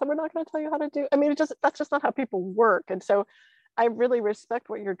something else that we're not going to tell you how to do. I mean, that's just not how people work. And so I really respect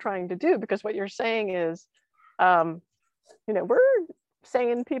what you're trying to do, because what you're saying is, we're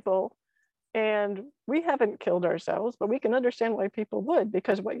sane people and we haven't killed ourselves, but we can understand why people would,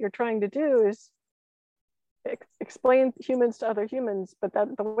 because what you're trying to do is explain humans to other humans, but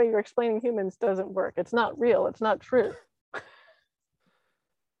that the way you're explaining humans doesn't work. It's not real. It's not true.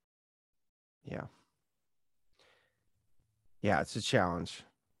 Yeah, it's a challenge.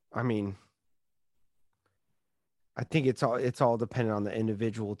 I mean, I think it's all dependent on the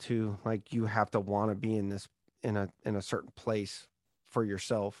individual too. Like you have to want to be in a certain place for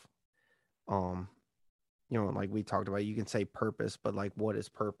yourself. Like we talked about, you can say purpose, but like, what is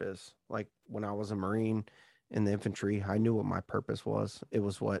purpose? Like when I was a Marine in the infantry, I knew what my purpose was. It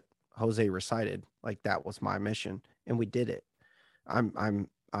was what Jose recited. Like that was my mission, and we did it.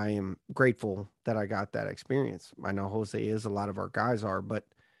 I am grateful that I got that experience. I know Jose is, a lot of our guys are, but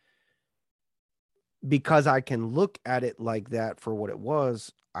because I can look at it like that for what it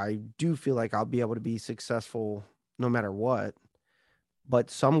was, I do feel like I'll be able to be successful no matter what. But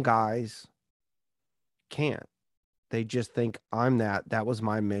some guys can't. They just think that was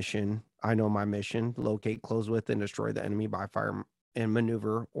my mission. I know my mission: locate, close with, and destroy the enemy by fire and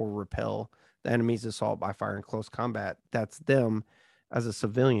maneuver, or repel the enemy's assault by fire in close combat. That's them as a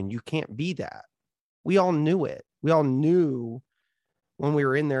civilian. You can't be that. We all knew it. We all knew when we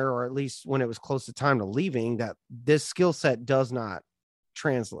were in there, or at least when it was close to time to leaving, that this skill set does not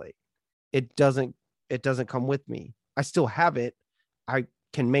translate. It doesn't come with me. I still have it. I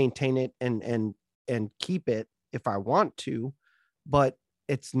can maintain it and keep it if I want to, but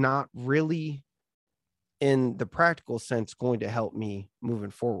it's not really in the practical sense going to help me moving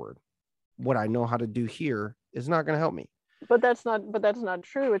forward. What I know how to do here is not going to help me. But that's not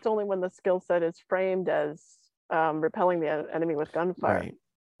true. It's only when the skill set is framed as repelling the enemy with gunfire.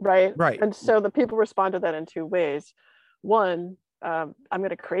 Right. And so the people respond to that in two ways. One, I'm going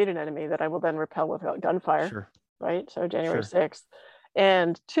to create an enemy that I will then repel with gunfire. Sure. Right. So January 6th.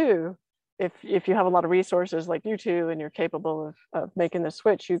 And two, if you have a lot of resources like you two and you're capable of making the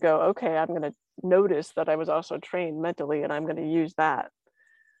switch, you go, okay, I'm going to notice that I was also trained mentally and I'm going to use that,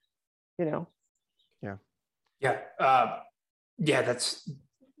 you know? Yeah. Yeah. That's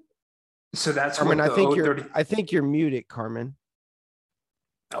Carmen, what I think you're muted, Carmen.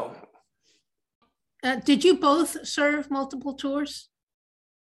 Oh. Did you both serve multiple tours?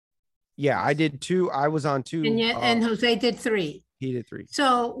 Yeah, I did 2. I was on 2. And Jose did 3. He did 3.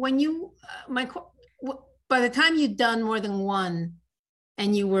 So when you, by the time you'd done more than one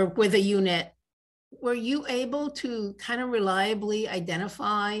and you were with a unit, were you able to kind of reliably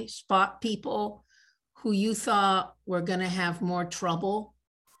spot people who you thought were going to have more trouble?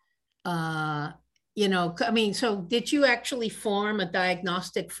 So did you actually form a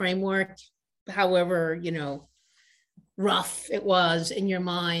diagnostic framework, however, rough it was in your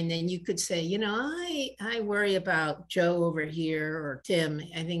mind, and you could say, I worry about Joe over here or Tim.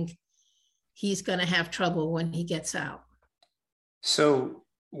 I think he's going to have trouble when he gets out. So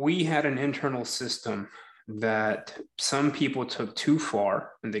we had an internal system that some people took too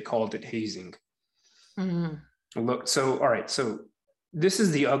far and they called it hazing. Mm-hmm. All right. So this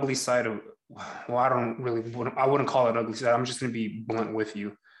is the ugly side of, I wouldn't call it ugly side. I'm just going to be blunt with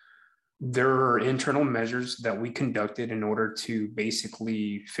you. There are internal measures that we conducted in order to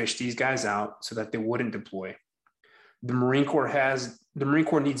basically fish these guys out so that they wouldn't deploy. The Marine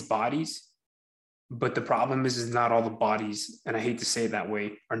Corps needs bodies, but the problem is not all the bodies, and I hate to say it that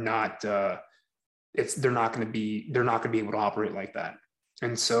way, are not, they're not going to be able to operate like that.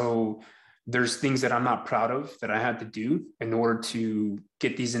 And so there's things that I'm not proud of that I had to do in order to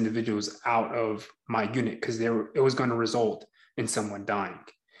get these individuals out of my unit, because it was going to result in someone dying.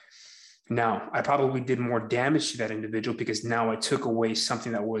 Now, I probably did more damage to that individual because now I took away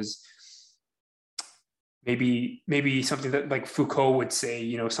something that was maybe something that, like Foucault would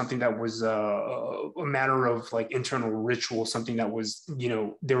say, something that was a matter of like internal ritual, something that was,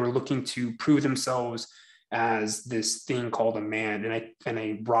 they were looking to prove themselves as this thing called a man, and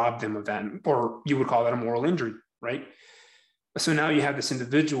I robbed them of that, or you would call that a moral injury, right? So now you have this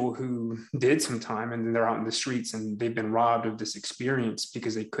individual who did some time and then they're out in the streets and they've been robbed of this experience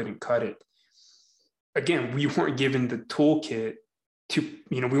because they couldn't cut it. Again, we weren't given the toolkit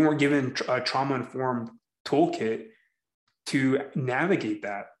we weren't given a trauma-informed toolkit to navigate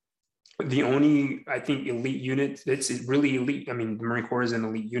that. The only, I think, elite unit, it's really elite. I mean, the Marine Corps is an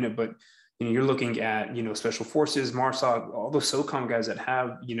elite unit, but you're looking at, Special Forces, MARSOC, all those SOCOM guys that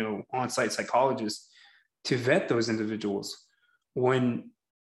have, on-site psychologists to vet those individuals. When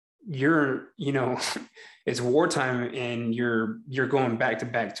you're, it's wartime and you're going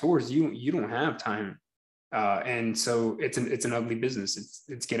back-to-back tours, you don't have time. And so it's an ugly business.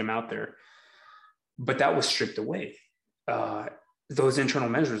 It's get them out there. But that was stripped away. Those internal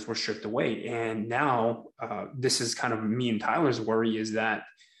measures were stripped away. And now this is kind of me and Tyler's worry, is that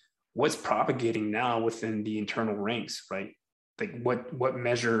what's propagating now within the internal ranks, right? Like what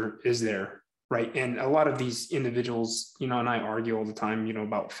measure is there? Right. And a lot of these individuals, and I argue all the time,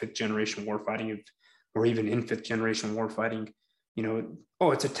 about 5th generation warfighting, or even in 5th generation warfighting,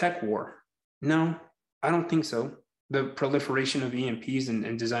 it's a tech war. No, I don't think so. The proliferation of EMPs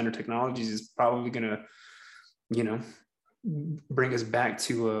and designer technologies is probably going to, bring us back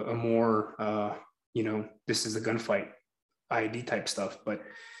to a more, this is a gunfight, IED type stuff. But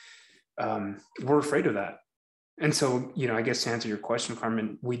we're afraid of that. And so, I guess to answer your question,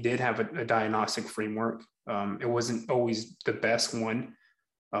 Carmen, we did have a diagnostic framework. It wasn't always the best one.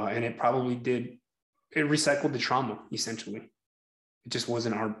 And it probably it recycled the trauma, essentially. It just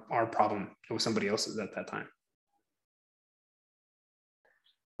wasn't our problem. It was somebody else's at that time.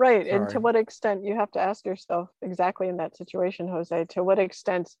 Right. Sorry. And to what extent, you have to ask yourself exactly in that situation, Jose, to what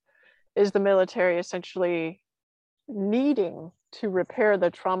extent is the military essentially needing to repair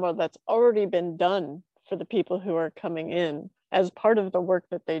the trauma that's already been done for the people who are coming in as part of the work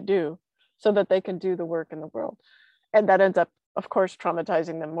that they do, so that they can do the work in the world? And that ends up, of course,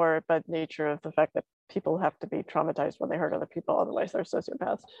 traumatizing them more by nature of the fact that people have to be traumatized when they hurt other people, otherwise they're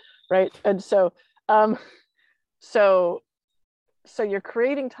sociopaths, right? And so so you're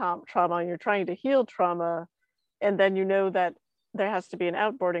creating trauma and you're trying to heal trauma, and then that there has to be an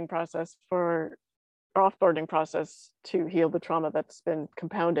outboarding process for offboarding process to heal the trauma that's been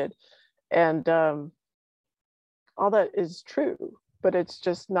compounded. And all that is true, but it's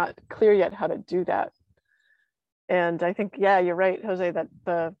just not clear yet how to do that. And I think, yeah, you're right, Jose, that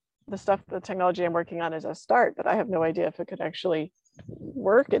the technology I'm working on is a start, but I have no idea if it could actually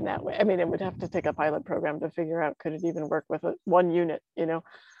work in that way. I mean, it would have to take a pilot program to figure out, could it even work with one unit,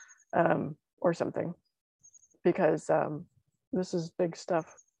 or something, because this is big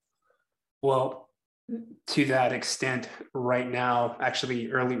stuff. Well, to that extent, right now,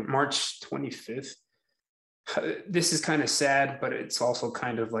 actually early March 25th, this is kind of sad, but it's also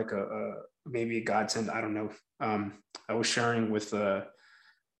kind of like maybe a godsend. I don't know. I was sharing with a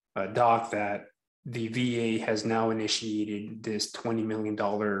doc that the VA has now initiated this $20 million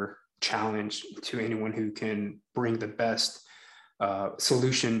challenge to anyone who can bring the best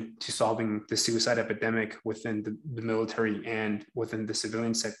solution to solving the suicide epidemic within the military and within the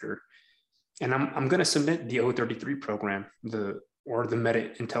civilian sector. And I'm going to submit the O33 program, or the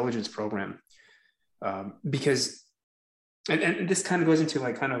Meta Intelligence program, because, and this kind of goes into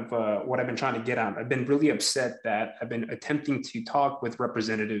like kind of what I've been trying to get at. I've been really upset that I've been attempting to talk with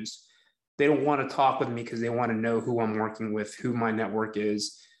representatives. They don't want to talk with me because they want to know who I'm working with, who my network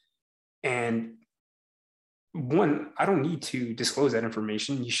is. And one, I don't need to disclose that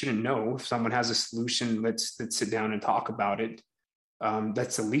information. You shouldn't know. If someone has a solution, let's sit down and talk about it.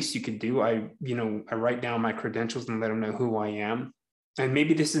 That's the least you could do. I write down my credentials and let them know who I am. And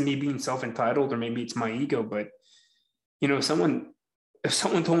maybe this is me being self-entitled, or maybe it's my ego, but if someone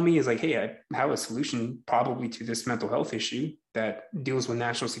told me is like, hey, I have a solution probably to this mental health issue that deals with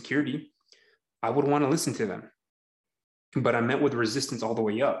national security, I would want to listen to them. But I met with resistance all the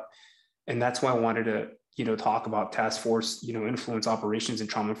way up. And that's why I wanted to, talk about task force, influence operations and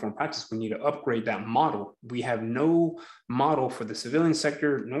trauma-informed practice. We need to upgrade that model. We have no model for the civilian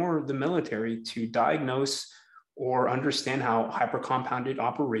sector nor the military to diagnose or understand how hypercompounded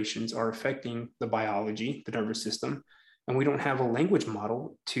operations are affecting the biology, the nervous system. And we don't have a language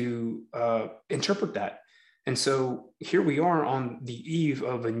model to interpret that. And so here we are on the eve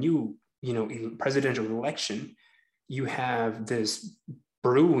of a new, presidential election. You have this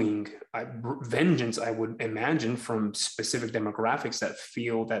brewing vengeance, I would imagine, from specific demographics that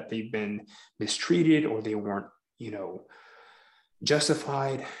feel that they've been mistreated or they weren't,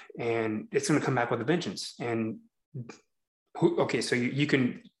 justified, and it's going to come back with a vengeance. And so you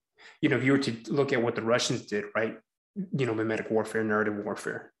can, if you were to look at what the Russians did, right? Mimetic warfare, narrative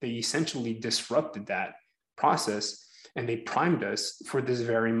warfare, they essentially disrupted that process and they primed us for this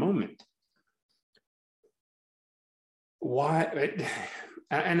very moment. Why?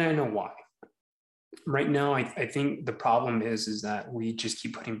 And I know why. Right now, I think the problem is that we just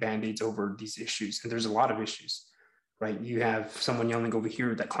keep putting band-aids over these issues. And there's a lot of issues, right? You have someone yelling over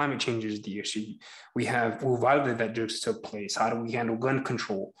here that climate change is the issue. We have violated that just took place. How do we handle gun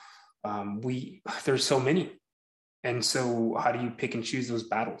control? There's so many. And so how do you pick and choose those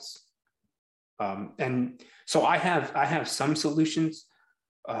battles? And so I have some solutions,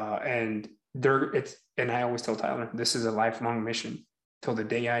 and I always tell Tyler, this is a lifelong mission. Till the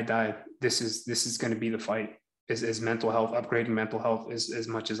day I die, this is going to be the fight. Is mental health, upgrading mental health as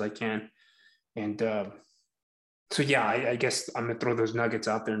much as I can. And so yeah, I guess I'm gonna throw those nuggets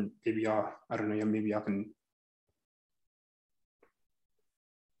out there, and maybe I don't know, maybe I can.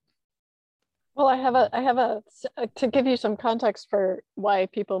 Well, I have to give you some context for why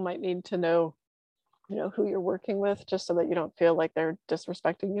people might need to know, who you're working with, just so that you don't feel like they're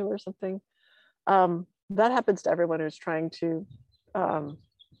disrespecting you or something. That happens to everyone who's trying to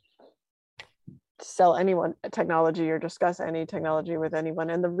sell anyone technology or discuss any technology with anyone.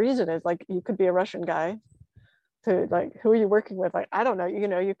 And the reason is, like, you could be a Russian guy to, like, who are you working with? Like, I don't know,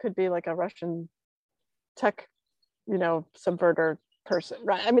 you could be like a Russian tech, subverter person,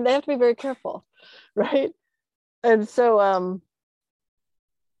 right? I mean, they have to be very careful, right? And so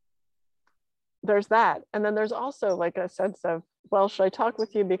there's that. And then there's also like a sense of, well, should I talk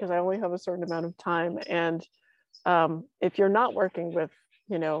with you because I only have a certain amount of time? And if you're not working with,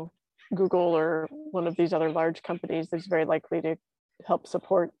 Google or one of these other large companies that's very likely to help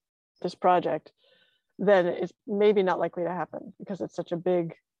support this project, then it's maybe not likely to happen because it's such a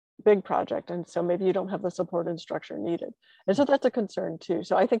big project. And so maybe you don't have the support and structure needed. And so that's a concern too.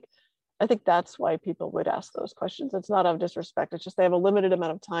 So I think that's why people would ask those questions. It's not out of disrespect. It's just they have a limited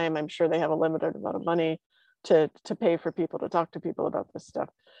amount of time. I'm sure they have a limited amount of money to pay for people to talk to people about this stuff.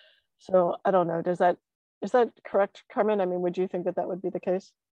 So I don't know. Is that correct, Carmen? I mean, would you think that would be the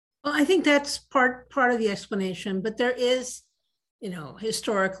case? Well, I think that's part of the explanation, but there is,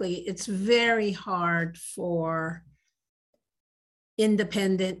 historically, it's very hard for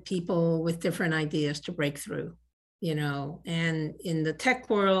independent people with different ideas to break through, and in the tech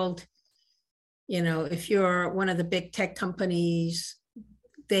world, if you're one of the big tech companies,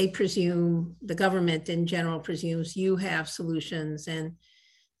 the government in general presumes you have solutions, and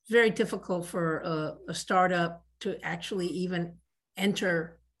it's very difficult for a startup to actually even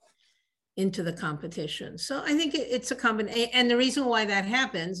enter into the competition. So I think it's a combination. And the reason why that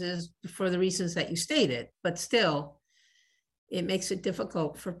happens is for the reasons that you stated, but still, it makes it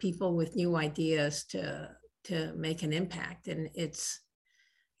difficult for people with new ideas to make an impact. And it's,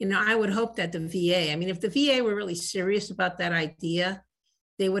 I would hope that the VA, if the VA were really serious about that idea,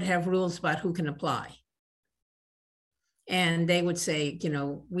 they would have rules about who can apply. And they would say,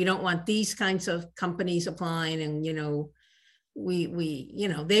 we don't want these kinds of companies applying, and,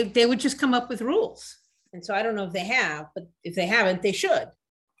 they would just come up with rules. And so I don't know if they have, but if they haven't, they should,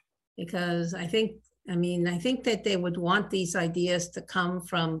 because I think that they would want these ideas to come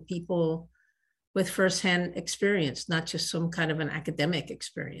from people with firsthand experience, not just some kind of an academic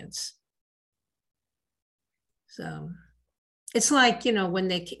experience. So it's like, when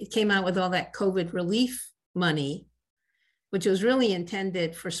they came out with all that COVID relief money, which was really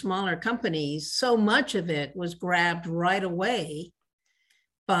intended for smaller companies, so much of it was grabbed right away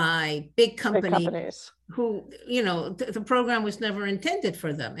by big companies who, the program was never intended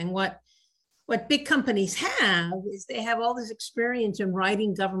for them. And what big companies have is they have all this experience in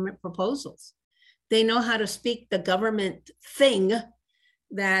writing government proposals. They know how to speak the government thing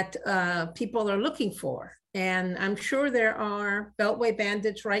that people are looking for. And I'm sure there are Beltway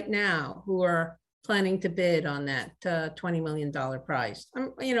bandits right now who are planning to bid on that $20 million prize.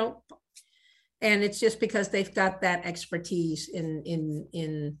 And it's just because they've got that expertise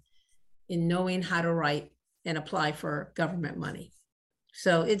in knowing how to write and apply for government money.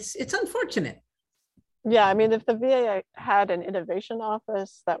 So it's unfortunate. Yeah, if the VA had an innovation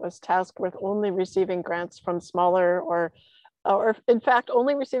office that was tasked with only receiving grants from smaller or in fact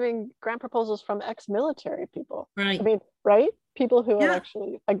only receiving grant proposals from ex-military people. Right. Right? People who are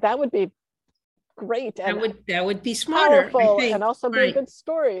actually, that would be great. And that would be smarter, powerful, and also be a good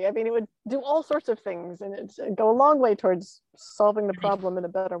story. It would do all sorts of things, and it'd go a long way towards solving the problem in a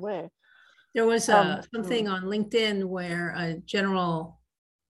better way. There was something on LinkedIn where a general,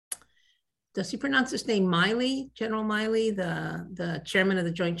 does he pronounce his name Miley? General Miley, the chairman of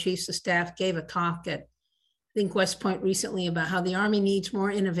the Joint Chiefs of Staff, gave a talk at, I think, West Point recently about how the Army needs more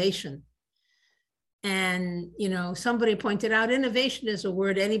innovation. And, somebody pointed out innovation is a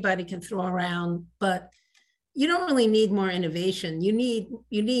word anybody can throw around, but you don't really need more innovation. You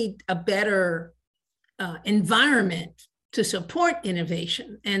need a better environment to support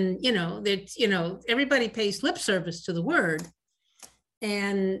innovation. And, everybody pays lip service to the word.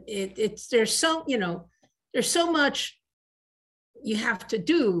 And there's so much you have to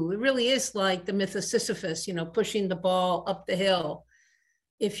do. It really is like the myth of Sisyphus, pushing the ball up the hill.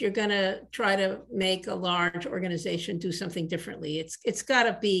 If you're going to try to make a large organization do something differently, it's got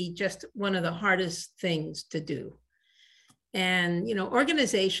to be just one of the hardest things to do. And,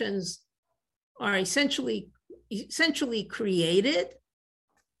 organizations are essentially created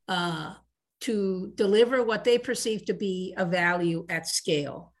to deliver what they perceive to be a value at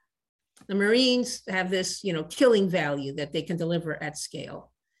scale. The Marines have this, killing value that they can deliver at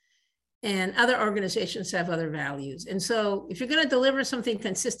scale. And other organizations have other values. And so if you're going to deliver something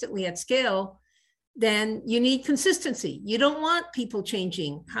consistently at scale, then you need consistency. You don't want people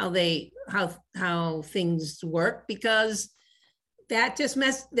changing how things work, because that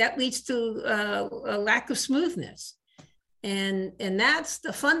leads to a lack of smoothness. And that's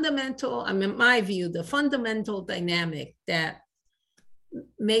the fundamental, in my view, the fundamental dynamic that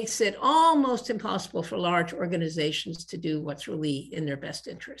makes it almost impossible for large organizations to do what's really in their best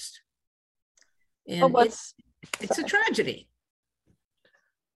interest. And it's a tragedy.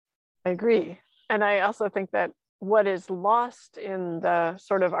 I agree. And I also think that what is lost in the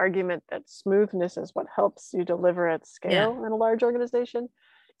sort of argument that smoothness is what helps you deliver at scale in a large organization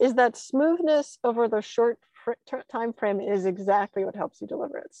is that smoothness over the short time frame is exactly what helps you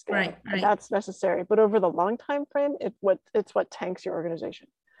deliver at scale. Right. And that's necessary. But over the long time frame, it's what tanks your organization.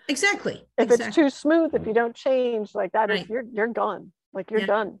 Exactly. If it's too smooth, if you don't change like that, you're gone. You're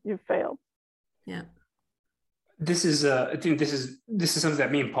done. You've failed. Yeah. This is I think this is something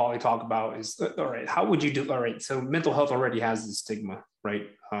that me and Polly talk about is, all right, how would you do, all right, so mental health already has the stigma, right?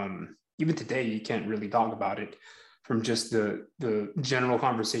 Even today, you can't really talk about it from just the general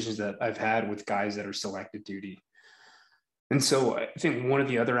conversations that I've had with guys that are still active duty. And so I think one of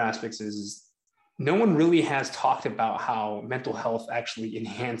the other aspects is no one really has talked about how mental health actually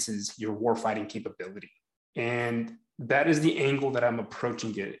enhances your warfighting capability. And that is the angle that I'm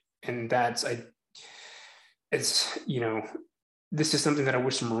approaching it. And it's, this is something that I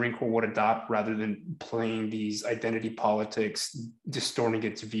wish the Marine Corps would adopt rather than playing these identity politics, distorting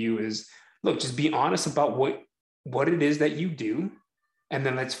its view. Is, look, just be honest about what it is that you do. And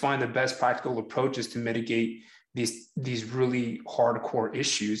then let's find the best practical approaches to mitigate these really hardcore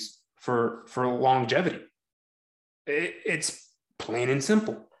issues for longevity. It's plain and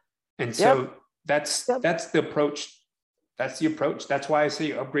simple. And so that's the approach. That's the approach. That's why I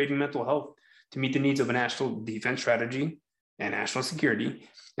say upgrading mental health to meet the needs of a national defense strategy and national security.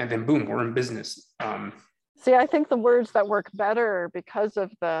 And then boom, we're in business. See, I think the words that work better because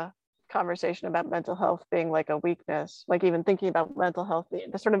of the conversation about mental health being like a weakness, like even thinking about mental health,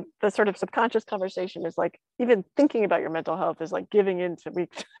 the sort of subconscious conversation is like, even thinking about your mental health is like giving into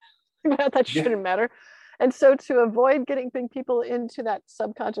weakness. That shouldn't matter. And so to avoid getting people into that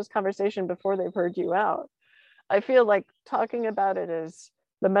subconscious conversation before they've heard you out, I feel like talking about it as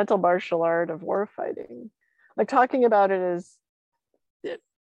the mental martial art of war fighting, like talking about it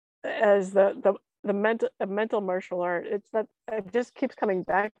as the mental martial art. It's that it just keeps coming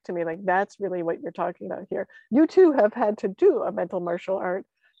back to me, like that's really what you're talking about here. You too have had to do a mental martial art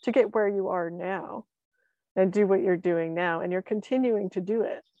to get where you are now and do what you're doing now, and you're continuing to do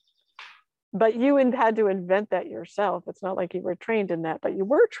it. But you had to invent that yourself. It's not like you were trained in that, but you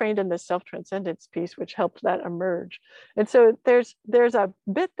were trained in the self-transcendence piece, which helped that emerge. And so there's a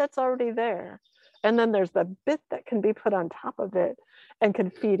bit that's already there. And then there's the bit that can be put on top of it and can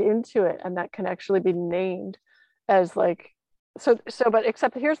feed into it. And that can actually be named as like, but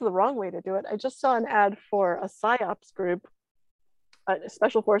except here's the wrong way to do it. I just saw an ad for a PSYOPs group, a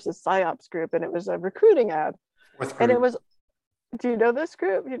Special Forces PSYOPs group, and it was a recruiting ad. And it was, do you know this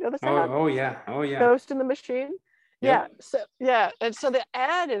group? You know this ad? Oh yeah. Ghost in the Machine. Yep. And so the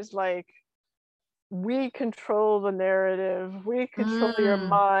ad is like, we control the narrative, we control your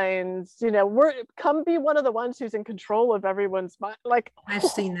minds, come be one of the ones who's in control of everyone's mind. Like, I've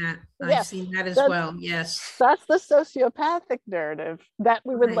seen that. I've seen that as well. Yes. That's the sociopathic narrative that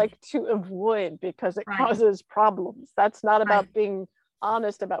we would like to avoid because it causes problems. That's not about being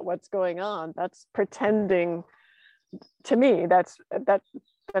honest about what's going on. That's pretending. To me, that's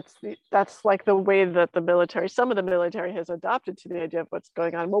like the way that some of the military has adopted to the idea of what's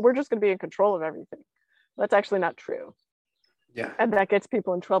going on. Well, we're just going to be in control of everything. That's actually not true. Yeah. And that gets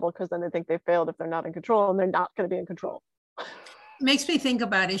people in trouble because then they think they failed if they're not in control, and they're not going to be in control. Makes me think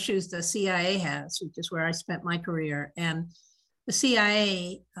about issues the CIA has, which is where I spent my career. And the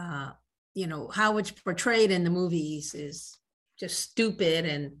CIA, how it's portrayed in the movies is just stupid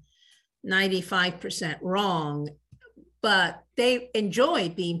and 95% wrong. But they enjoy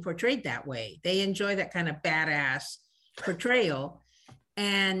being portrayed that way. They enjoy that kind of badass portrayal.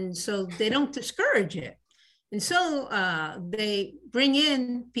 And so they don't discourage it. And so they bring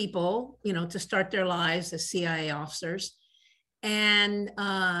in people, to start their lives as CIA officers. And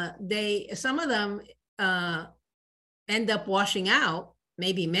some of them end up washing out,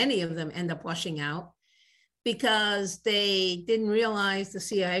 maybe many of them end up washing out because they didn't realize the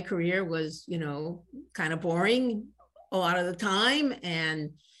CIA career was, kind of boring a lot of the time,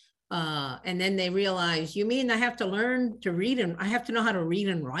 and then they realize, you mean I have to learn to read and I have to know how to read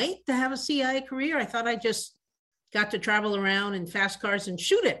and write to have a CIA career? I thought I just got to travel around in fast cars and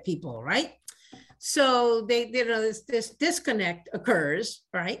shoot at people, right? So this disconnect occurs,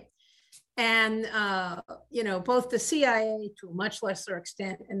 right? And both the CIA to a much lesser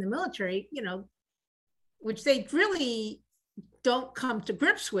extent and the military, which they really don't come to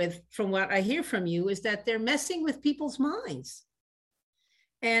grips with, from what I hear from you, is that they're messing with people's minds.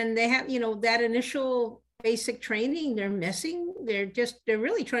 And they have, that initial basic training, they're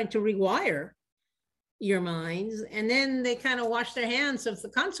really trying to rewire your minds. And then they kind of wash their hands of the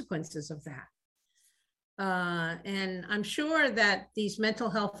consequences of that. And I'm sure that these mental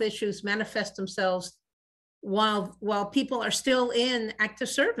health issues manifest themselves while people are still in active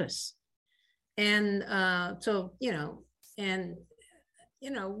service. And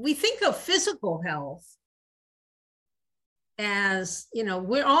we think of physical health as,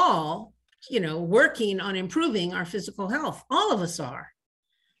 we're all, working on improving our physical health. All of us are.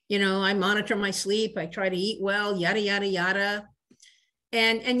 I monitor my sleep. I try to eat well, yada, yada, yada.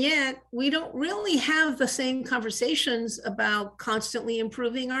 And yet we don't really have the same conversations about constantly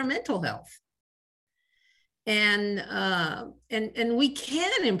improving our mental health. And we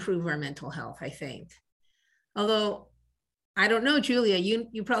can improve our mental health, I think. Although, I don't know, Julia,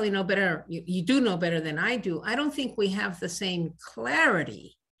 you probably know better. You do know better than I do. I don't think we have the same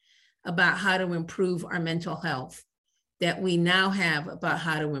clarity about how to improve our mental health that we now have about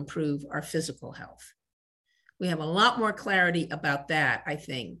how to improve our physical health. We have a lot more clarity about that, I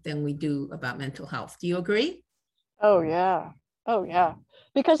think, than we do about mental health. Do you agree? Oh yeah. Oh yeah.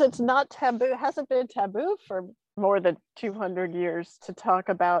 Because it's not taboo, it hasn't been taboo for more than 200 years to talk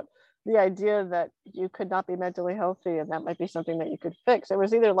about the idea that you could not be mentally healthy and that might be something that you could fix. It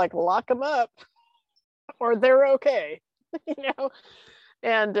was either like lock them up or they're okay, you know?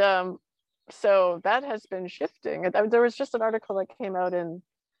 And so that has been shifting. There was just an article that came out in,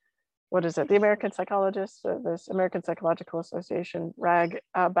 what is it, the American Psychologist, this American Psychological Association, RAG,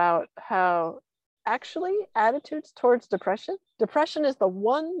 about how actually attitudes towards depression is the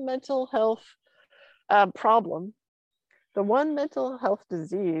one mental health problem, the one mental health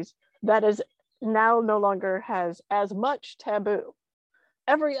disease that is now no longer has as much taboo.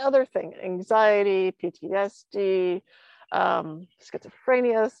 Every other thing, anxiety, PTSD,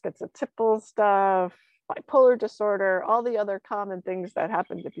 schizophrenia, schizotypal stuff, bipolar disorder, all the other common things that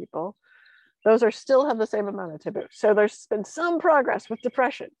happen to people, those are still have the same amount of taboo. So there's been some progress with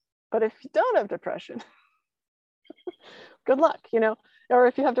depression, but if you don't have depression, good luck, you know, or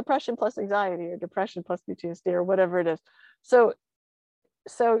if you have depression plus anxiety or depression plus PTSD or whatever it is. So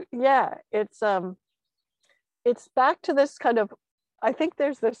yeah, it's back to this kind of, I think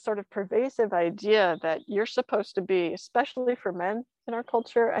there's this sort of pervasive idea that you're supposed to be, especially for men in our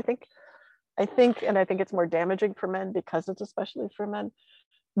culture, I think it's more damaging for men because it's especially for men,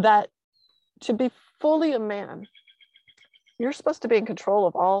 that to be fully a man, you're supposed to be in control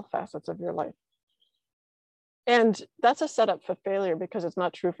of all facets of your life. And that's a setup for failure because it's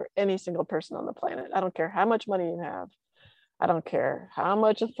not true for any single person on the planet. I don't care how much money you have. I don't care how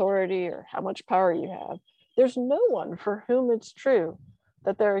much authority or how much power you have. There's no one for whom it's true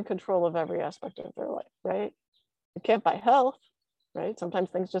that they're in control of every aspect of their life, right? You can't buy health, right? Sometimes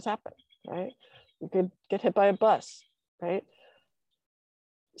things just happen, right? You could get hit by a bus, right?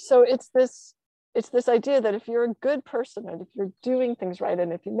 So it's this idea that if you're a good person and if you're doing things right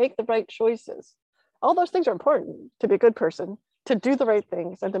and if you make the right choices, all those things are important to be a good person, to do the right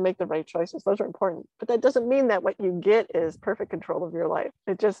things and to make the right choices. Those are important, but that doesn't mean that what you get is perfect control of your life.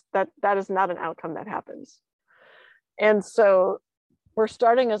 It just, that is not an outcome that happens. And so we're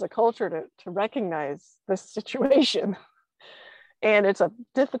starting as a culture to recognize this situation. And it's a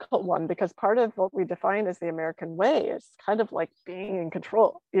difficult one because part of what we define as the American way is kind of like being in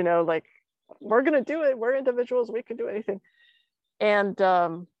control, you know, like we're going to do it. We're individuals. We can do anything. And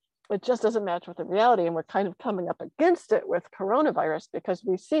it just doesn't match with the reality. And we're kind of coming up against it with coronavirus because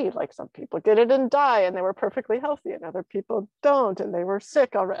we see like some people get it and die and they were perfectly healthy and other people don't and they were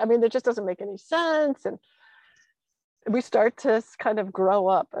sick already. I mean, it just doesn't make any sense. And we start to kind of grow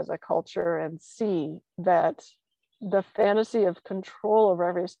up as a culture and see that the fantasy of control over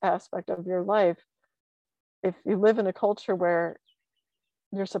every aspect of your life, if you live in a culture where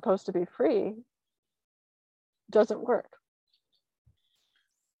you're supposed to be free, doesn't work.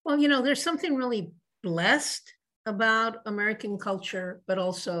 Well, you know, there's something really blessed about American culture, but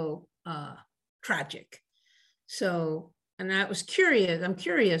also tragic. So, and I'm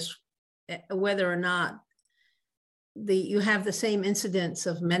curious whether or not you have the same incidence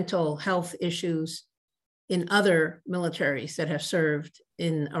of mental health issues in other militaries that have served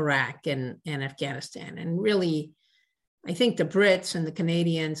in Iraq and Afghanistan. And really, I think the Brits and the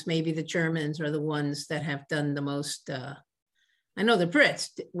Canadians, maybe the Germans, are the ones that have done the most. I know the Brits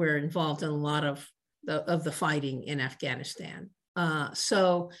were involved in a lot of the fighting in Afghanistan.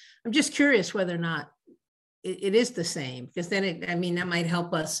 So I'm just curious whether or not it is the same, because then that might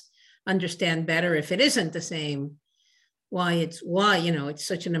help us understand better, if it isn't the same, why it's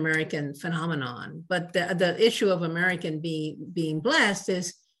such an American phenomenon. But the issue of American being blessed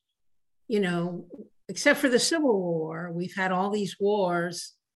is, you know, except for the Civil War, we've had all these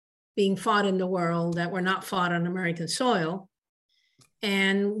wars being fought in the world that were not fought on American soil.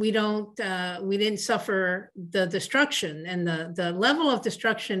 And we didn't suffer the destruction, and the level of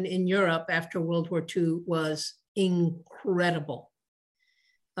destruction in Europe after World War II was incredible.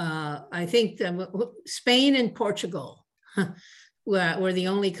 I think Spain and Portugal were the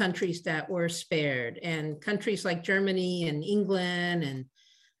only countries that were spared, and countries like Germany and England and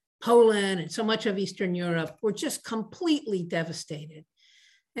Poland and so much of Eastern Europe were just completely devastated.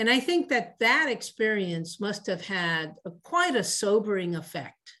 And I think that experience must have had quite a sobering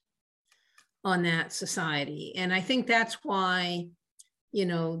effect on that society. And I think that's why, you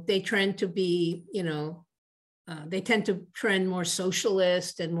know, they tend to be, you know, they tend to trend more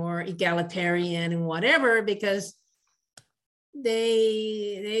socialist and more egalitarian and whatever, because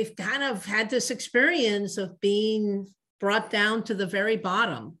they've kind of had this experience of being brought down to the very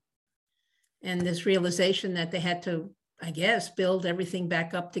bottom, and this realization that they had to, I guess, build everything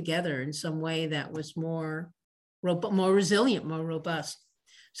back up together in some way that was more more resilient, more robust.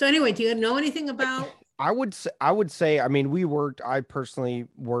 So anyway, do you know anything about? I would say, I mean, I personally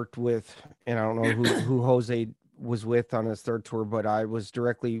worked with, and I don't know who Jose was with on his third tour, but I was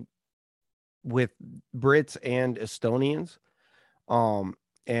directly with Brits and Estonians.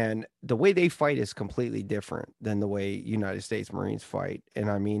 And the way they fight is completely different than the way United States Marines fight. And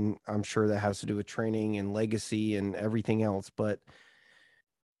I mean, I'm sure that has to do with training and legacy and everything else, but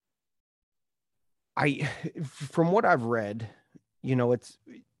from what I've read,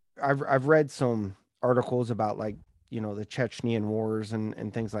 I've read some articles about, like, the Chechenian wars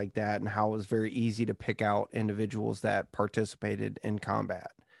and things like that, and how it was very easy to pick out individuals that participated in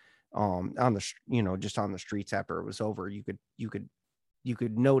combat, on the, just on the streets after it was over. You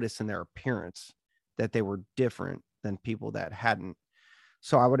could notice in their appearance that they were different than people that hadn't.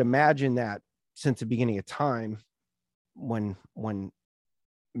 So I would imagine that since the beginning of time, when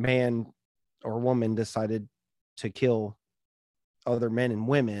man or woman decided to kill other men and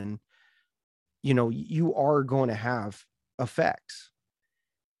women, you are going to have effects.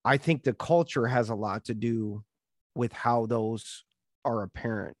 I think the culture has a lot to do with how those are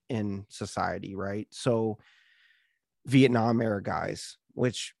apparent in society, right? So Vietnam era guys,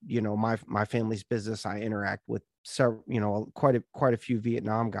 which, my family's business, I interact with several, quite a few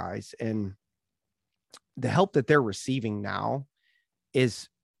Vietnam guys, and the help that they're receiving now is,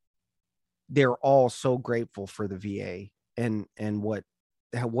 they're all so grateful for the VA and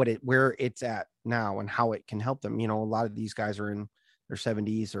where it's at now and how it can help them. A lot of these guys are in their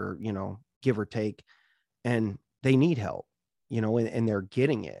 70s or, give or take, and they need help, and they're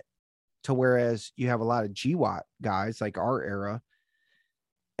getting it. To whereas you have a lot of GWAT guys like our era,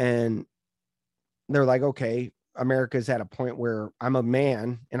 and they're like, okay, America's at a point where I'm a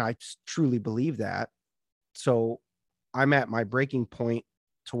man, and I truly believe that. So I'm at my breaking point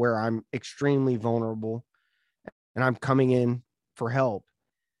to where I'm extremely vulnerable, and I'm coming in for help.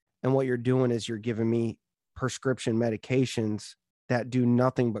 And what you're doing is you're giving me prescription medications that do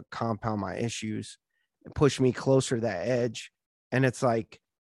nothing but compound my issues and push me closer to that edge. And it's like,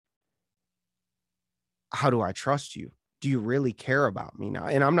 how do I trust you? Do you really care about me now?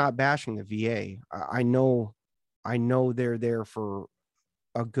 And I'm not bashing the VA. I know they're there for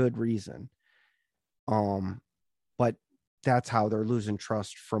a good reason. But that's how they're losing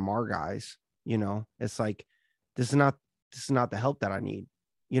trust from our guys. It's like, this is not the help that I need.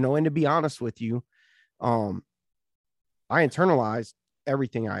 And to be honest with you, I internalized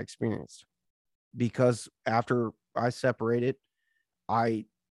everything I experienced, because after I separated, I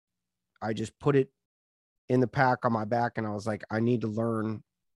just put it in the pack on my back, and I was like, I need to learn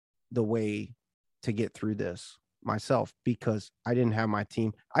the way to get through this myself, because I didn't have my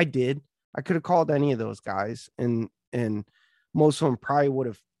team. I could have called any of those guys, and most of them probably would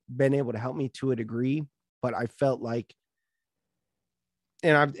have been able to help me to a degree, but I felt like,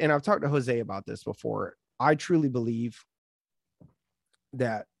 and I've talked to Jose about this before, I truly believe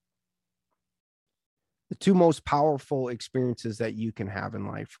that the two most powerful experiences that you can have in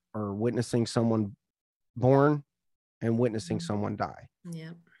life are witnessing someone born and witnessing someone die.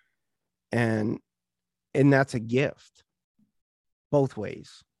 Yeah. And that's a gift both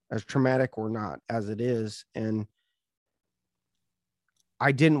ways, as traumatic or not as it is. And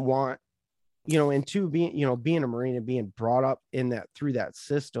I didn't want, and two, being a Marine and being brought up in that, through that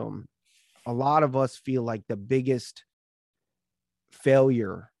system, a lot of us feel like the biggest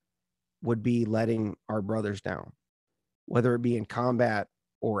failure would be letting our brothers down, whether it be in combat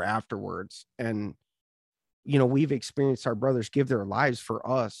or afterwards. And, we've experienced our brothers give their lives for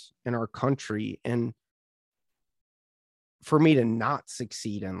us and our country. And for me to not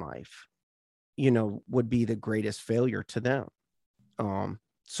succeed in life, would be the greatest failure to them.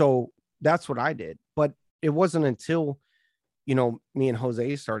 So that's what I did. But it wasn't until, me and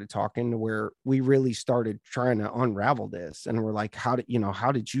Jose started talking to where we really started trying to unravel this. And we're like,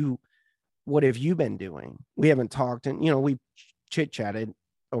 what have you been doing? We haven't talked, and, we chit chatted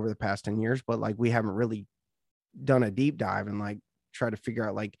over the past 10 years, but like, we haven't really done a deep dive and like try to figure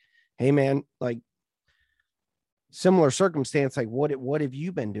out, like, hey man, like, similar circumstance, like what have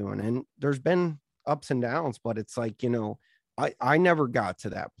you been doing? And there's been ups and downs, but it's like, I never got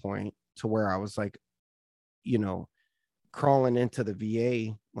to that point to where I was like, crawling into the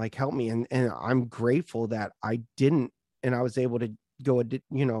VA, like, help me. And I'm grateful that I didn't, and I was able to go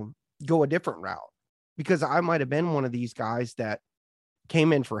a different route, because I might've been one of these guys that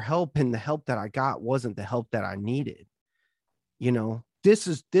came in for help, and the help that I got wasn't the help that I needed. This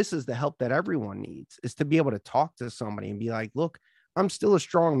is the help that everyone needs, is to be able to talk to somebody and be like, look, I'm still a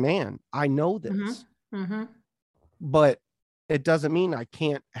strong man. I know this, but it doesn't mean I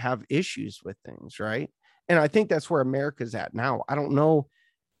can't have issues with things. Right. And I think that's where America's at now. I don't know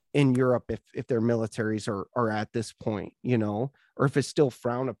in Europe if their militaries are at this point, you know, or if it's still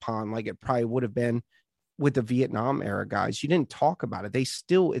frowned upon like it probably would have been with the Vietnam era guys. You didn't talk about it.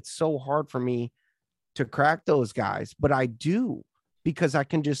 It's so hard for me to crack those guys, but I do, because I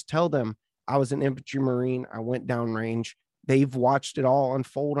can just tell them I was an infantry Marine. I went downrange. They've watched it all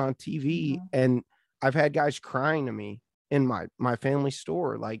unfold on TV. Mm-hmm. And I've had guys crying to me in my family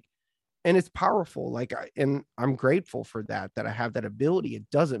store, like, and it's powerful. Like, and I'm grateful for that I have that ability. It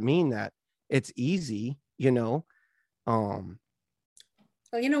doesn't mean that it's easy, you know? Well,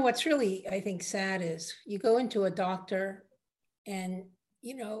 you know, what's really, I think, sad is you go into a doctor and,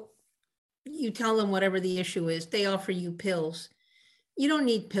 you know, you tell them whatever the issue is, they offer you pills. You don't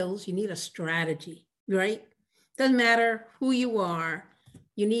need pills. You need a strategy, right? Doesn't matter who you are.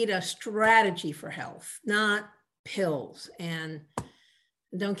 You need a strategy for health, not pills. And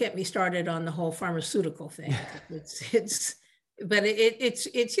don't get me started on the whole pharmaceutical thing. It's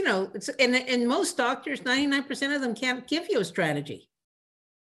you know, and most doctors, 99% of them can't give you a strategy.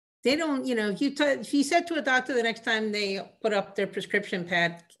 They don't, you know, if you said to a doctor the next time they put up their prescription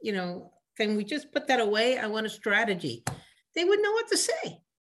pad, you know, can we just put that away? I want a strategy. They wouldn't know what to say.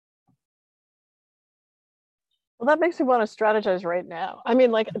 Well, that makes me want to strategize right now. I mean,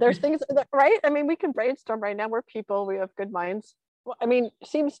 like, there's things that, right? I mean, we can brainstorm right now. We're people, we have good minds. Well, I mean, it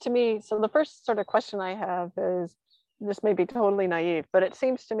seems to me, so the first sort of question I have is, this may be totally naive, but it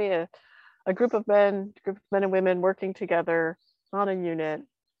seems to me a group of men and women working together on a unit.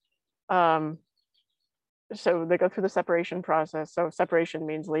 So they go through the separation process. So separation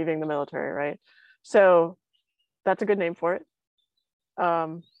means leaving the military, right? So that's a good name for it,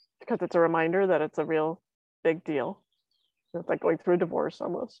 because it's a reminder that it's a real big deal. It's like going through a divorce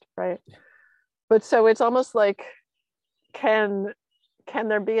almost, right? But so it's almost like, can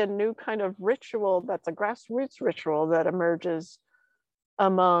there be a new kind of ritual that's a grassroots ritual that emerges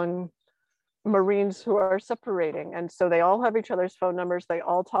among Marines who are separating? And so they all have each other's phone numbers. They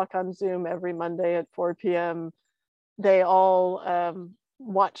all talk on Zoom every Monday at 4 p.m. They all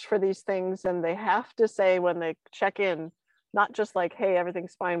watch for these things, and they have to say when they check in, not just like, hey,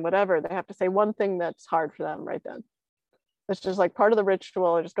 everything's fine, whatever. They have to say one thing that's hard for them right then. It's just like part of the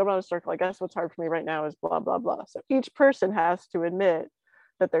ritual. I just go around a circle. I guess what's hard for me right now is blah, blah, blah. So each person has to admit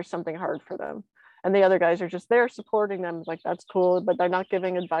that there's something hard for them. And the other guys are just there supporting them. Like, that's cool, but they're not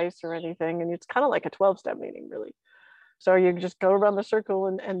giving advice or anything. And it's kind of like a 12-step meeting, really. So you just go around the circle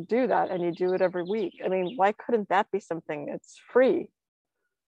and do that. And you do it every week. I mean, why couldn't that be something? It's free.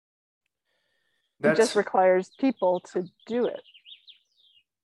 It just requires people to do it.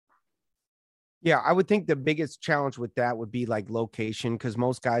 Yeah, I would think the biggest challenge with that would be like location, because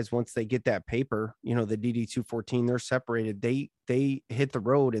most guys, once they get that paper, you know, the DD-214, they're separated. They hit the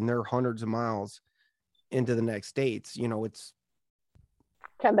road and they're hundreds of miles into the next states. You know, it's.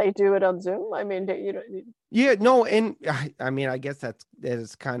 Can they do it on Zoom? I mean, yeah, no, and I mean, I guess that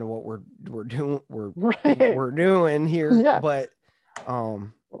is kind of what we're doing. We're doing here, yeah. But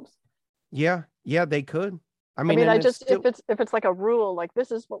yeah, they could. I mean, I just still, if it's like a rule, like,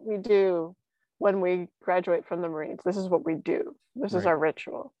 this is what we do when we graduate from the Marines. This is what we do. This is our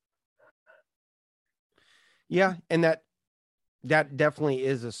ritual. Yeah, and that definitely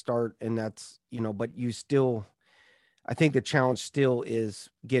is a start, and that's, you know, but you still, I think the challenge still is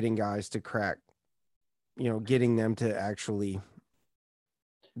getting guys to crack, you know, getting them to actually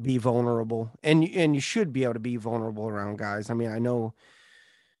be vulnerable, and you should be able to be vulnerable around guys. I mean, I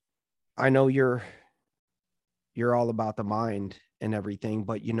know you're all about the mind and everything,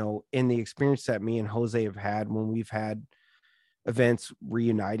 but, you know, in the experience that me and Jose have had when we've had events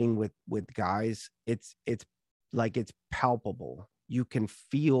reuniting with guys, it's like, it's palpable. You can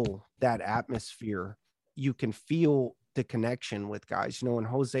feel that atmosphere. You can feel the connection with guys, you know, and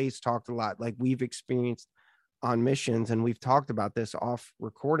Jose's talked a lot, like we've experienced on missions, and we've talked about this off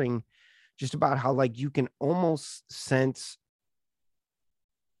recording, just about how, like, you can almost sense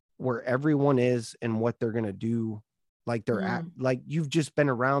where everyone is and what they're going to do. Like, they're at, like, you've just been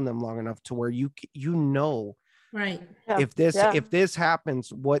around them long enough to where you know, right, if this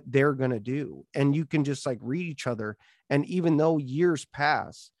happens, what they're going to do. And you can just like read each other. And even though years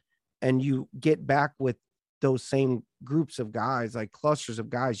pass and you get back with those same groups of guys, like clusters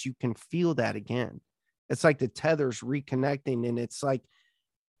of guys, you can feel that again. It's like the tethers reconnecting. And it's like,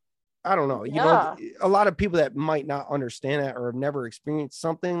 I don't know, you know, a lot of people that might not understand that or have never experienced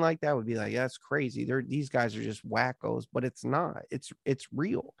something like that would be like, yeah, that's crazy. These guys are just wackos, but it's not. It's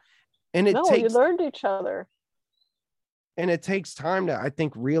real. And you learned each other. And it takes time to, I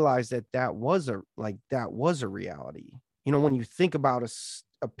think, realize that was a reality. You know, when you think about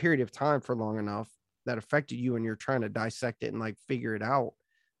a period of time for long enough, that affected you and you're trying to dissect it and like figure it out,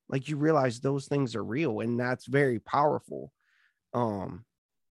 like you realize those things are real, and that's very powerful. So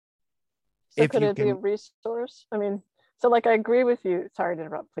If could you it be a can, resource? I mean, so like I agree with you. Sorry to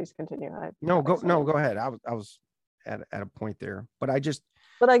interrupt. Please continue. no, go ahead. I was at a point there, but I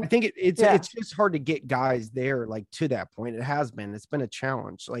think it's yeah. it's just hard to get guys there, like to that point. It's been a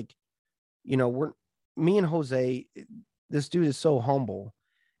challenge. Like, you know, me and Jose, this dude is so humble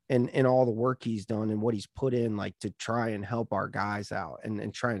in all the work he's done and what he's put in, like to try and help our guys out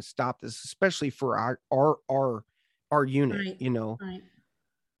and try and stop this, especially for our unit, Right. you know, Right.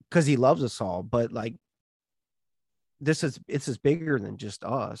 because he loves us all. But like, it's bigger than just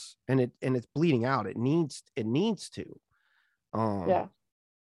us, and it's bleeding out. It needs to. Yeah.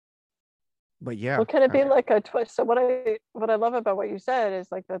 But yeah. Well, can it be like a twist? So what I love about what you said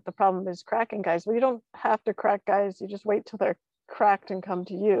is like that the problem is cracking guys. Well, you don't have to crack guys. You just wait till they're cracked and come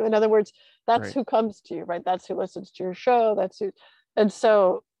to you. In other words, that's Right. who comes to you, right? That's who listens to your show. That's who, and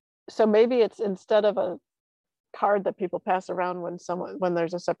so maybe it's instead of a card that people pass around when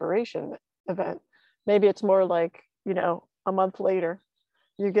there's a separation event, maybe it's more like, you know, a month later,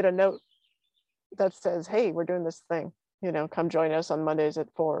 you get a note that says, "Hey, we're doing this thing. You know, come join us on Mondays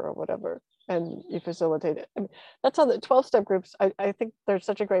at 4 or whatever." And you facilitate it. I mean, that's how the 12-step groups, I think they're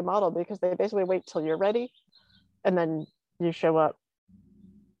such a great model because they basically wait till you're ready and then you show up,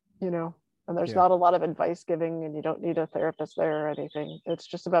 you know, and there's not a lot of advice giving and you don't need a therapist there or anything. It's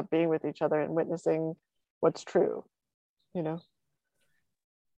just about being with each other and witnessing what's true, you know?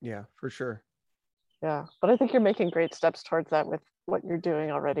 Yeah, for sure. Yeah. But I think you're making great steps towards that with what you're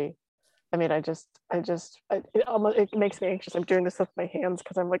doing already. I mean, it makes me anxious. I'm doing this with my hands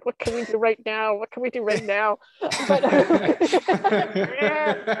because I'm like, what can we do right now? What can we do right now? But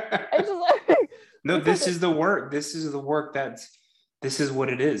no, this is the work. This is what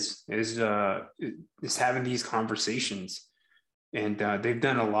it is having these conversations. And they've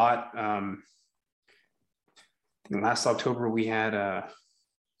done a lot. Last October, we had a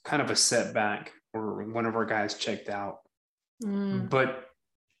kind of a setback where one of our guys checked out. But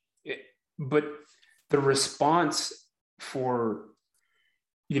the response for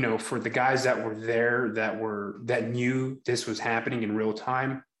the guys that were there, that knew this was happening in real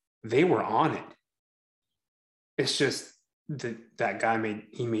time, they were on it. It's just that guy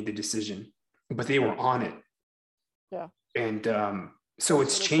made the decision, but they were on it. Yeah. And so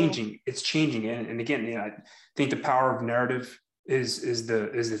it's changing. It's changing. And again, I think the power of narrative is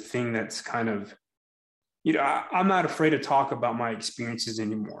the thing that's kind of, I'm not afraid to talk about my experiences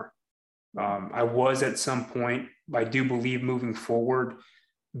anymore. I was at some point. I do believe moving forward,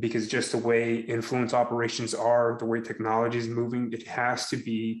 because just the way influence operations are, the way technology is moving, it has to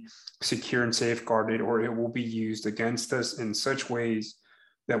be secure and safeguarded, or it will be used against us in such ways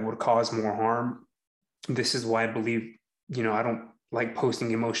that would cause more harm. This is why I believe, I don't like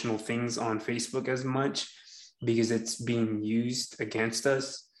posting emotional things on Facebook as much, because it's being used against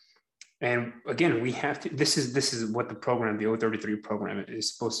us. And again, we have to, this is what the program, the O33 program,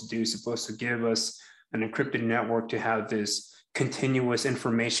 is supposed to do. It's supposed to give us an encrypted network to have this continuous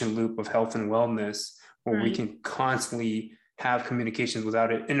information loop of health and wellness, where we can constantly have communications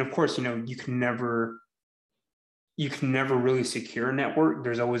without it. And of course, you can never really secure a network.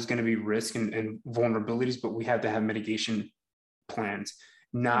 There's always going to be risk and vulnerabilities, but we have to have mitigation plans,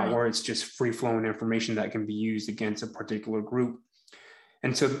 not where it's just free flowing information that can be used against a particular group.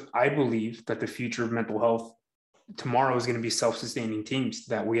 And so I believe that the future of mental health tomorrow is going to be self-sustaining teams,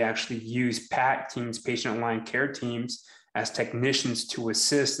 that we actually use PAC teams, patient-aligned care teams, as technicians to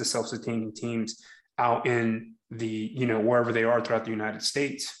assist the self-sustaining teams out in the, wherever they are throughout the United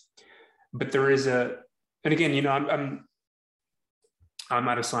States. But there is and again, I'm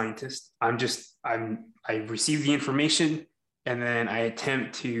not a scientist. I receive the information and then I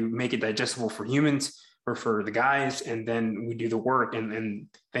attempt to make it digestible for humans or for the guys, and then we do the work. And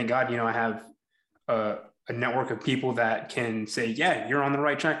thank God, I have a network of people that can say, yeah, you're on the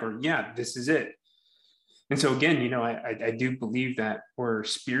right track, or yeah, this is it. And so again, I do believe that we're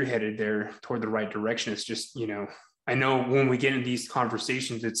spearheaded there toward the right direction. It's just, I know when we get in these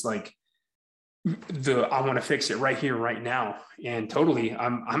conversations, it's like I want to fix it right here, right now. And totally,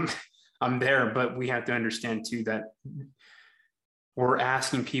 I'm there, but we have to understand too that we're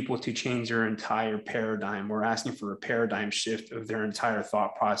asking people to change their entire paradigm. We're asking for a paradigm shift of their entire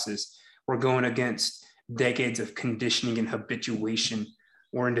thought process. We're going against decades of conditioning and habituation,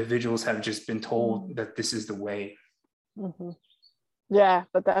 where individuals have just been told that this is the way. Mm-hmm. Yeah,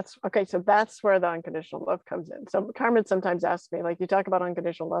 but that's okay. So that's where the unconditional love comes in. So Carmen sometimes asks me, like, you talk about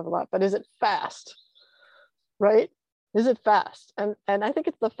unconditional love a lot, but is it fast? Right? Is it fast? And I think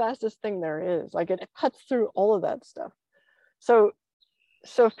it's the fastest thing there is. Like it cuts through all of that stuff. So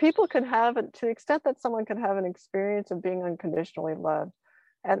if people can have it, to the extent that someone can have an experience of being unconditionally loved,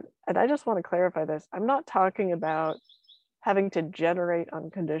 and I just want to clarify this, I'm not talking about having to generate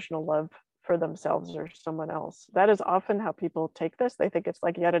unconditional love for themselves or someone else. That is often how people take this. They think it's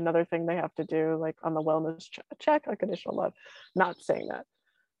like yet another thing they have to do, like on the wellness check, unconditional love. Not saying that.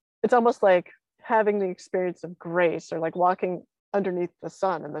 It's almost like having the experience of grace, or like walking underneath the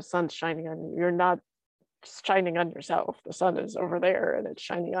sun and the sun's shining on you. You're not shining on yourself. The sun is over there and it's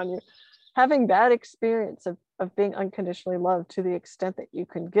shining on you. Having that experience of being unconditionally loved, to the extent that you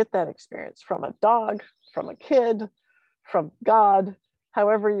can get that experience from a dog, from a kid, from God,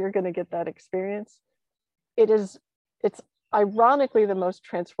 however you're going to get that experience, it's ironically the most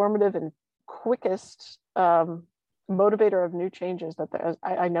transformative and quickest motivator of new changes that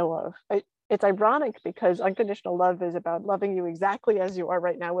I know of. It's ironic because unconditional love is about loving you exactly as you are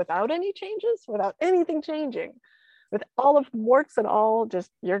right now, without any changes, without anything changing, with all of warts and all,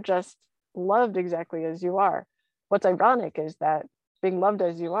 you're just loved exactly as you are. What's ironic is that being loved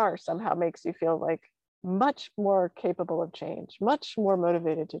as you are somehow makes you feel like much more capable of change, much more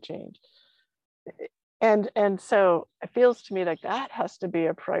motivated to change. And so it feels to me like that has to be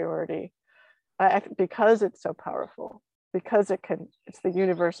a priority, because it's so powerful, because it's the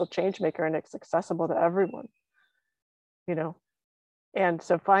universal change maker, and it's accessible to everyone, you know. And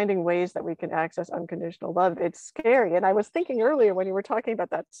so finding ways that we can access unconditional love, it's scary. And I was thinking earlier when you were talking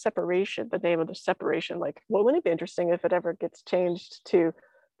about that separation, the name of the separation, like, well, wouldn't it be interesting if it ever gets changed to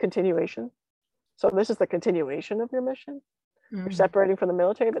continuation? So this is the continuation of your mission. Mm-hmm. You're separating from the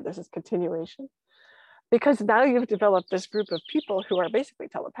military, but this is continuation. Because now you've developed this group of people who are basically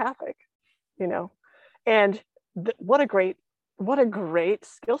telepathic, you know. And what a great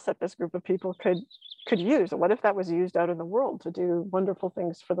skill set this group of people could use. And what if that was used out in the world to do wonderful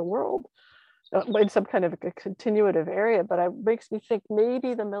things for the world in some kind of a continuative area? But it makes me think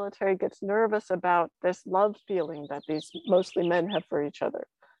maybe the military gets nervous about this love feeling that these mostly men have for each other.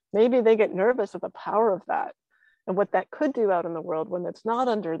 Maybe they get nervous of the power of that and what that could do out in the world when it's not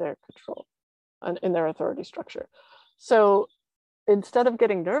under their control and in their authority structure. So instead of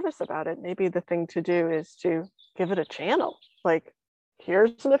getting nervous about it, maybe the thing to do is to give it a channel. Like,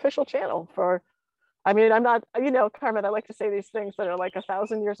 here's an official channel for, I mean, I'm not, you know, Carmen, I like to say these things that are like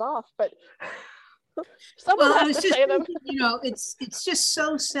 1,000 years off, but someone has to say them. You know, it's just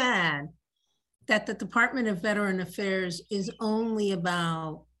so sad that the Department of Veteran Affairs is only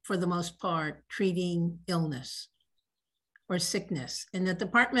about, for the most part, treating illness or sickness. And the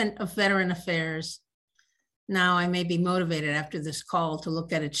Department of Veteran Affairs, now I may be motivated after this call to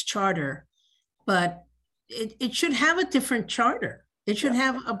look at its charter, but it should have a different charter. It should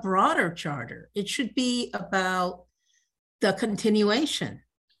have a broader charter. It should be about the continuation,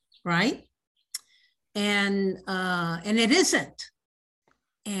 right? And it isn't.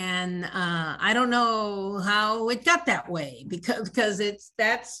 And I don't know how it got that way, because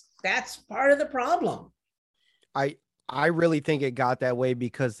that's part of the problem. I really think it got that way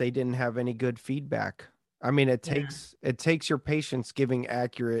because they didn't have any good feedback. I mean, it takes your patients giving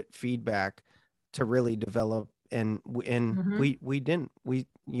accurate feedback to really develop, and mm-hmm.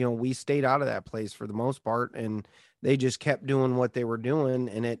 we stayed out of that place for the most part, and they just kept doing what they were doing,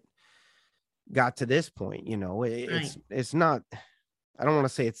 and it got to this point. You know, it's not, I don't want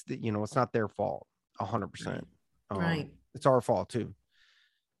to say it's it's not their fault 100%. Right. It's our fault too.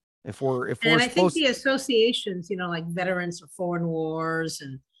 If we're I think the associations, like Veterans of Foreign Wars,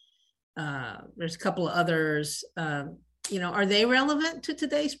 and there's a couple of others, are they relevant to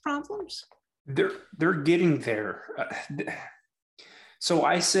today's problems? They're getting there. So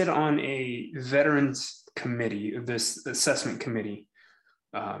I sit on a veterans committee, this assessment committee.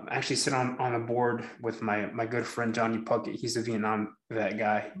 I actually sit on a board with my good friend Johnny Puckett. He's a Vietnam vet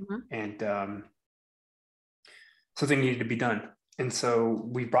guy, mm-hmm. and something needed to be done. And so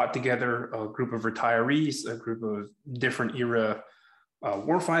we brought together a group of retirees, a group of different era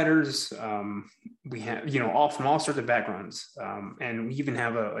warfighters. We have, all from all sorts of backgrounds. And we even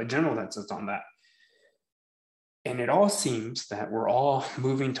have a general that sits on that. And it all seems that we're all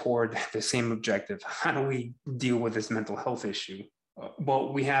moving toward the same objective. How do we deal with this mental health issue?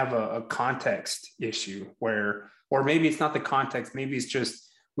 Well, we have a context issue or maybe it's not the context, maybe it's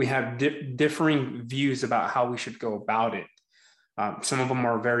just we have differing views about how we should go about it. Some of them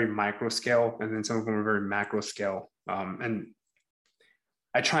are very micro scale, and then some of them are very macro scale. And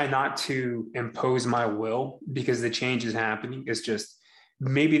I try not to impose my will because the change is happening. It's just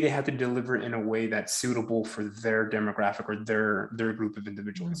maybe they have to deliver it in a way that's suitable for their demographic or their group of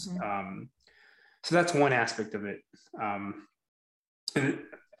individuals. Mm-hmm. So that's one aspect of it. And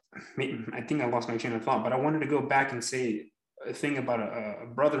I think I lost my train of thought, but I wanted to go back and say a thing about a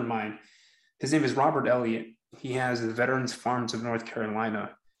brother of mine. His name is Robert Elliott. He has the Veterans Farms of North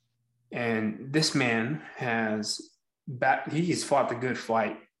Carolina. And this man he's fought the good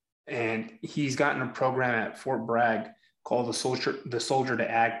fight. And he's gotten a program at Fort Bragg called the Soldier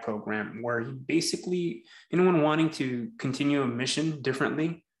to Ag program, where he basically, anyone wanting to continue a mission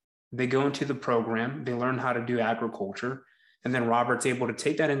differently, they go into the program, they learn how to do agriculture. And then Robert's able to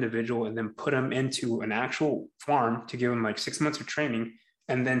take that individual and then put them into an actual farm to give them like 6 months of training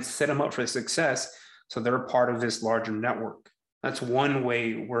and then set them up for success. So they're a part of this larger network. That's one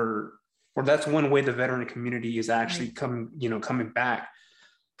way that's one way the veteran community is actually coming back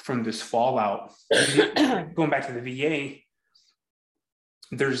from this fallout. Going back to the VA,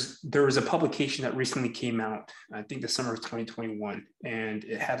 there was a publication that recently came out, I think the summer of 2021, and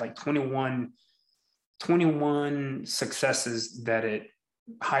it had like 21 successes that it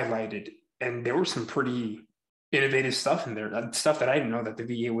highlighted. And there were some pretty innovative stuff in there, stuff that I didn't know that the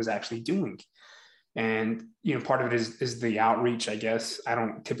VA was actually doing. And, part of it is the outreach, I guess. I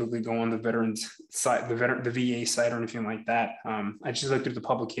don't typically go on the veterans side, the VA site or anything like that. I just look through the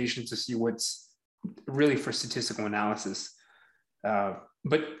publications to see what's really for statistical analysis.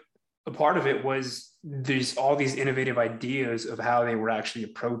 But a part of it was there's all these innovative ideas of how they were actually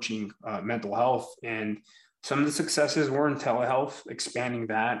approaching mental health. And some of the successes were in telehealth, expanding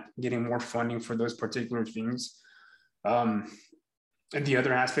that, getting more funding for those particular things. And the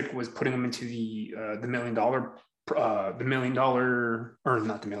other aspect was putting them into the $1 million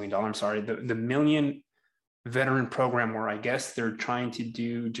veteran program, where I guess they're trying to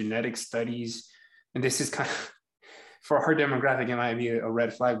do genetic studies. And this is kind of, for our demographic, it might be a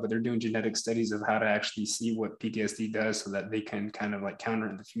red flag, but they're doing genetic studies of how to actually see what PTSD does so that they can kind of like counter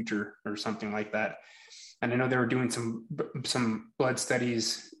in the future or something like that. And I know they were doing some blood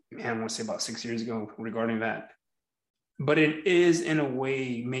studies, I want to say about 6 years ago regarding that. But it is in a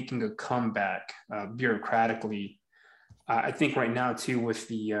way making a comeback bureaucratically. I think right now too with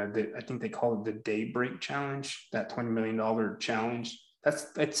the I think they call it the Daybreak Challenge, that $20 million challenge.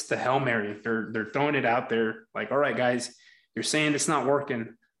 That's the Hail Mary. They're throwing it out there like, all right, guys, you're saying it's not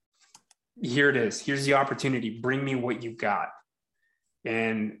working. Here it is. Here's the opportunity. Bring me what you got.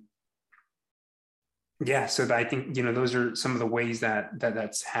 And yeah, so I think those are some of the ways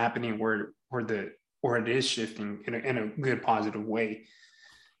that's happening where it is shifting in a good positive way.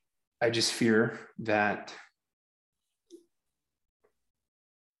 I just fear that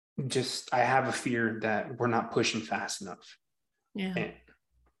I have a fear that we're not pushing fast enough. Yeah. And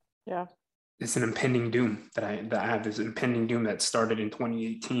yeah. It's an impending doom that I have, this impending doom that started in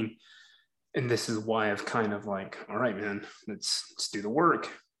 2018. And this is why I've kind of like, all right, man, let's do the work.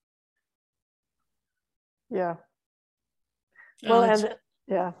 Yeah. Well,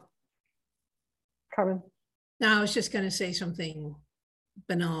 yeah. Carmen. No, I was just going to say something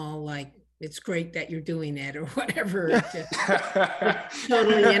banal, like it's great that you're doing it or whatever.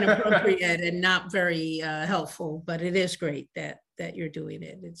 Totally inappropriate and not very helpful, but it is great that you're doing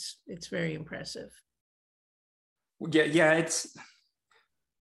it. It's very impressive. Yeah.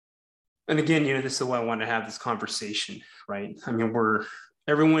 And again, this is why I want to have this conversation, right? I mean,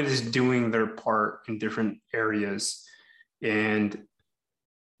 everyone is doing their part in different areas, and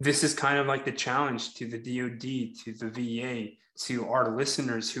this is kind of like the challenge to the DoD, to the VA, to our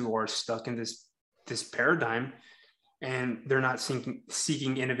listeners who are stuck in this paradigm, and they're not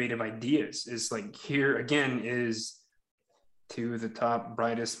seeking innovative ideas. It's like, here again is two of the top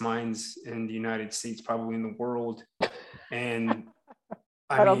brightest minds in the United States, probably in the world. And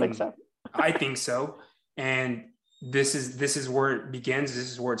I don't think so. I think so. And this is where it begins.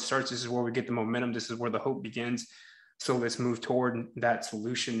 This is where it starts. This is where we get the momentum. This is where the hope begins. So let's move toward that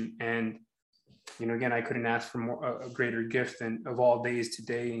solution. And, again, I couldn't ask for a greater gift than of all days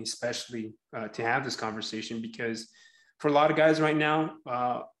today, especially to have this conversation, because for a lot of guys right now,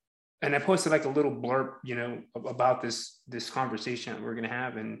 and I posted like a little blurb, about this conversation that we're going to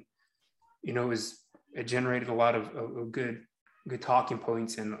have. And, it generated a lot of good talking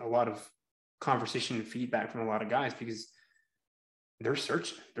points and a lot of conversation and feedback from a lot of guys, because they're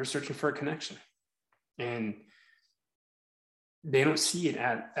searching for a connection, and they don't see it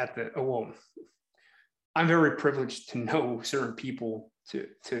at the, I'm very privileged to know certain people to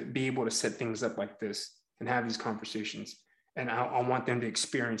be able to set things up like this and have these conversations. And I want them to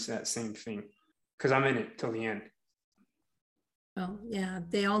experience that same thing, because I'm in it till the end. Well, yeah,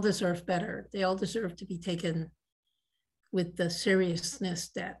 they all deserve better. They all deserve to be taken with the seriousness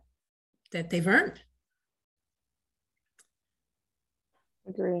that they've earned.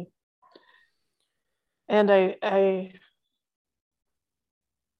 Agree. And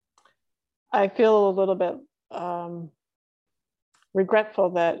I feel a little bit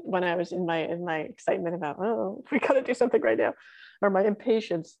regretful that when I was in my excitement about, oh, we got to do something right now, or my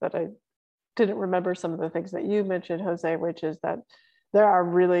impatience, that I didn't remember some of the things that you mentioned, Jose, which is that there are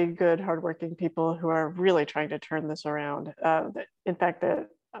really good, hardworking people who are really trying to turn this around. In fact,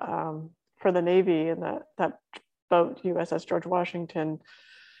 for the Navy and that boat, USS George Washington,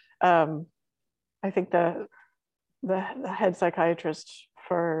 I think the head psychiatrist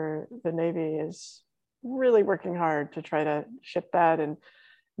for the Navy is really working hard to try to shift that. And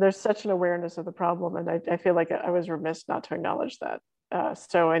there's such an awareness of the problem. And I feel like I was remiss not to acknowledge that.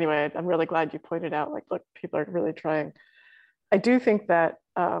 So anyway, I'm really glad you pointed out, like, look, people are really trying. I do think that,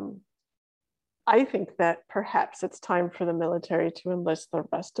 perhaps it's time for the military to enlist the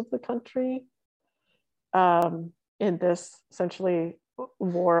rest of the country in this essentially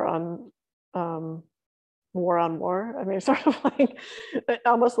war on war. I mean, sort of like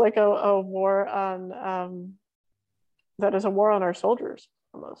almost like a war on that is a war on our soldiers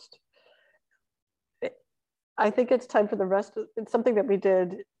almost. I think it's time for the rest of, it's something that we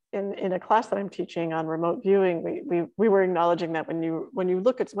did in a class that I'm teaching on remote viewing. We were acknowledging that when you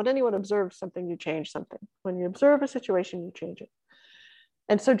look at, when anyone observes something, you change something. When you observe a situation, you change it.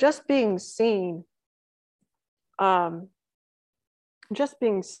 And so just being seen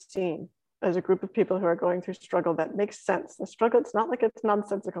as a group of people who are going through struggle that makes sense. The struggle, it's not like it's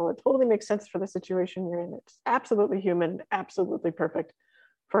nonsensical. It totally makes sense for the situation you're in. It's absolutely human, absolutely perfect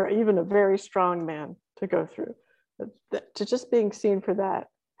for even a very strong man to go through. To just being seen for that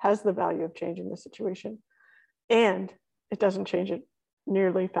has the value of changing the situation. And it doesn't change it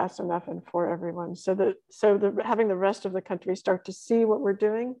nearly fast enough and for everyone. So having the rest of the country start to see what we're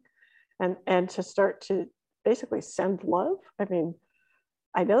doing and to start to basically send love. I mean,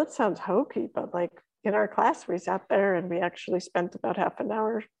 I know it sounds hokey, but like in our class, we sat there and we actually spent about half an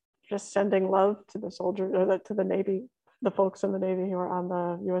hour just sending love to the soldiers, or to the Navy, the folks in the Navy who are on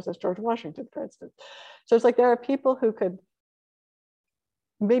the USS George Washington, for instance. So it's like there are people who could,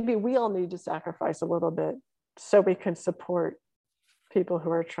 maybe we all need to sacrifice a little bit so we can support people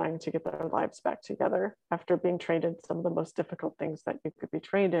who are trying to get their lives back together after being trained in some of the most difficult things that you could be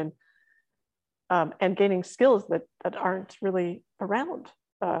trained in, and gaining skills that aren't really around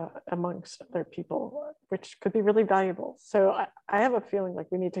amongst other people, which could be really valuable. So I have a feeling like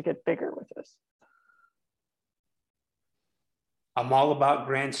we need to get bigger with this. I'm all about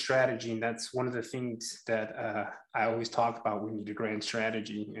grand strategy, and that's one of the things that I always talk about. We need a grand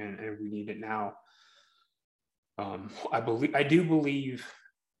strategy, and we need it now. I do believe,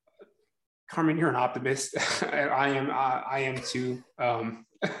 Carmen, you're an optimist. I am too.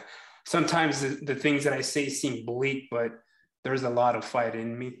 Sometimes the things that I say seem bleak, but there's a lot of fight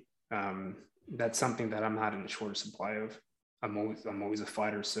in me. That's something that I'm not in a short supply of. I'm always a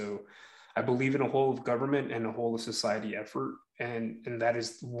fighter. So I believe in a whole of government and a whole of society effort. And that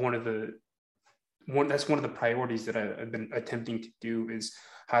is one of the priorities that I've been attempting to do, is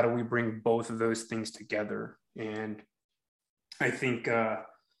how do we bring both of those things together? And I think in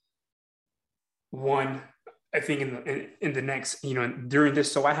the next, during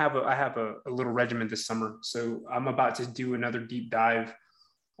this, so I have a little regimen this summer. So I'm about to do another deep dive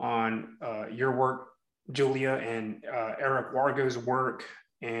on your work, Julia, and Eric Wargo's work.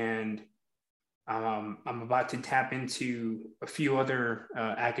 And I'm about to tap into a few other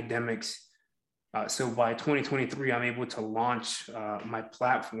academics. So by 2023, I'm able to launch my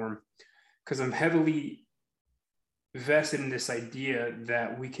platform, because I'm heavily vested in this idea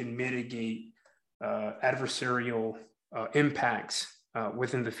that we can mitigate adversarial impacts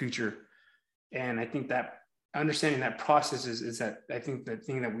within the future. And I think that understanding that process is that, I think the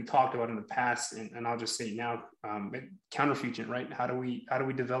thing that we talked about in the past, and I'll just say it now, counterfusion, right? How do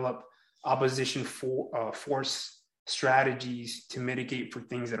we develop opposition force strategies to mitigate for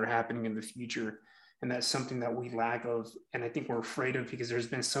things that are happening in the future? And that's something that we lack of, and I think we're afraid of, because there's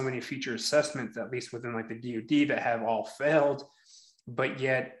been so many future assessments, at least within like the DoD, that have all failed, but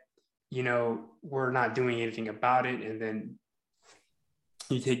yet, we're not doing anything about it. And then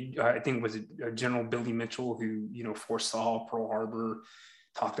you take, I think it was General Billy Mitchell who, foresaw Pearl Harbor,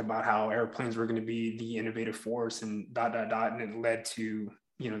 talked about how airplanes were going to be the innovative force and ... and it led to,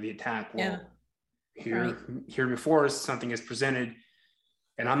 the attack. Well, here before us, something is presented,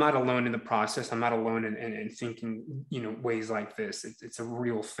 and I'm not alone in the process. I'm not alone in thinking, ways like this. It's a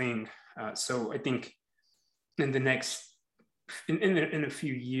real thing. So I think in the next, in a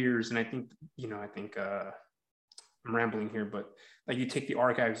few years, and I think, I'm rambling here, but like you take the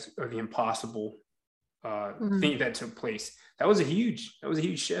Archives of the Impossible thing that took place. That was a huge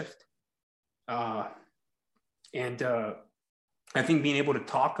shift. And I think being able to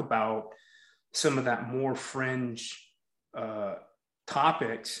talk about some of that more fringe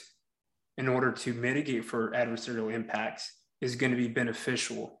topics in order to mitigate for adversarial impacts is going to be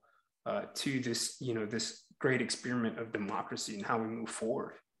beneficial to this, this great experiment of democracy and how we move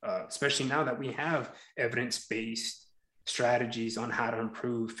forward, especially now that we have evidence-based strategies on how to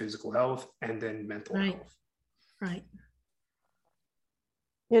improve physical health and then mental health. Right.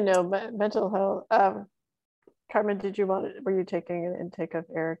 Mental health. Carmen, were you taking an intake of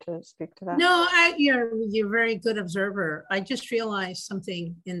air to speak to that? No, you're a very good observer. I just realized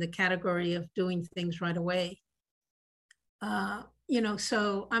something in the category of doing things right away.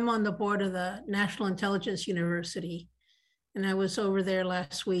 So I'm on the board of the National Intelligence University, and I was over there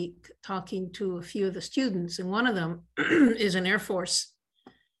last week talking to a few of the students, and one of them is an Air Force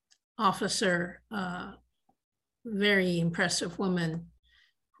officer, very impressive woman,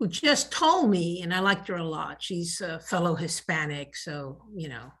 who just told me, and I liked her a lot. She's a fellow Hispanic, so,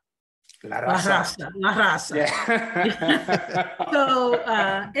 La raza. La raza. Yeah. So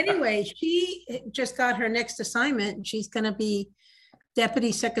anyway, she just got her next assignment, and she's going to be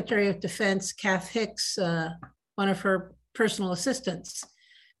Deputy Secretary of Defense Kath Hicks, one of her personal assistants.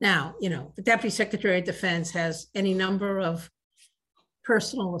 Now, the Deputy Secretary of Defense has any number of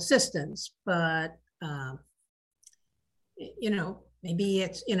personal assistants, but maybe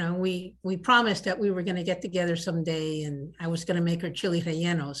it's, we promised that we were going to get together someday, and I was going to make her chili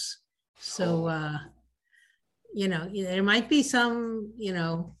rellenos. So, there might be some,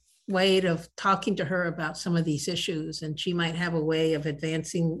 way of talking to her about some of these issues, and she might have a way of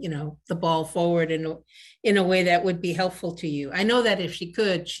advancing, the ball forward in a way that would be helpful to you. I know that if she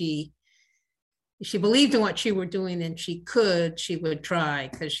could, she believed in what she were doing, and she would try,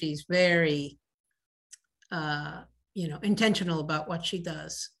 because she's very, intentional about what she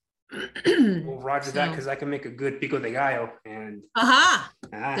does. Well, roger that, because I can make a good pico de gallo. And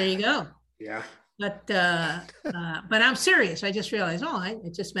there you go. Yeah. But I'm serious. I just realized, I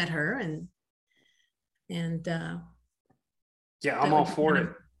just met her, and yeah, I'm all for it.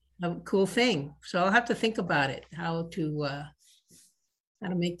 A cool thing. So I'll have to think about it, how to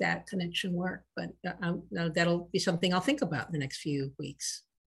make that connection work. But that'll be something I'll think about in the next few weeks.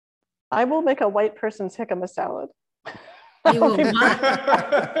 I will make a white person's jicama salad. You will what?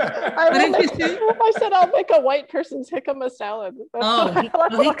 I said I'll make a white person's jicama salad.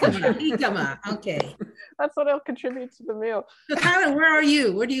 Jicama. Okay. That's what I'll contribute to the meal. So Tyler, where are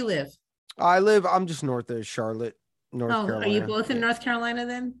you? Where do you live? I'm just north of Charlotte, North Carolina. Are you both in North Carolina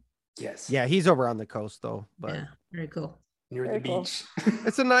then? Yes. Yeah, he's over on the coast though. But yeah, very cool. Near the beach.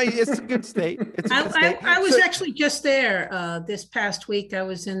 It's a good state. I was actually just there this past week. I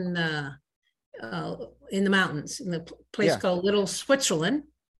was in the mountains, in the place called Little Switzerland.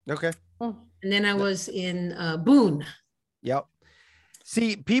 Okay. And then I was in Boone. Yep.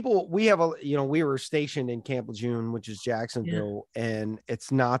 See, people, we were stationed in Camp Lejeune, which is Jacksonville, and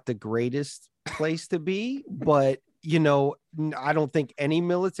it's not the greatest place to be, but I don't think any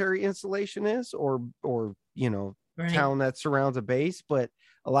military installation is, or town that surrounds a base, but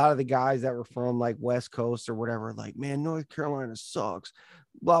a lot of the guys that were from like West Coast or whatever, like, man, North Carolina sucks,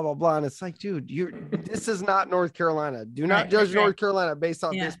 blah blah blah, and it's like, dude, this is not North Carolina. Do not judge North Carolina based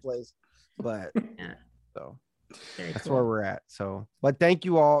on this place. But so that's where we're at. So, but thank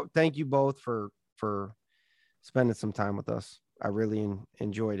you both for spending some time with us. I really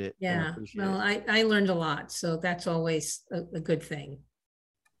enjoyed it. Yeah, well, I learned a lot, so that's always a good thing.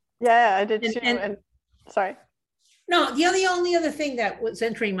 Yeah, I did too. And sorry. No, the only other thing that was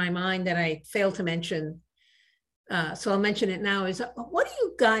entering my mind that I failed to mention, so I'll mention it now, is what do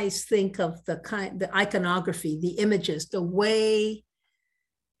you guys think of the iconography, the images, the way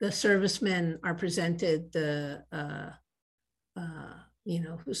the servicemen are presented,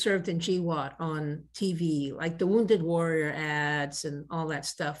 who served in GWOT on TV, like the Wounded Warrior ads and all that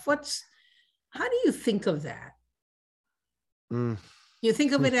stuff? How do you think of that? You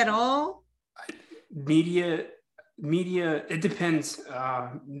think of it at all? Media, it depends.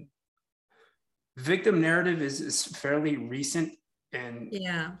 Victim narrative is fairly recent, and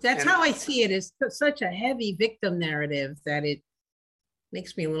that's how I see it. It's such a heavy victim narrative that it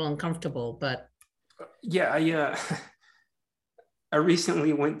makes me a little uncomfortable. But I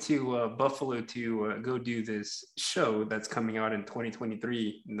recently went to Buffalo to go do this show that's coming out in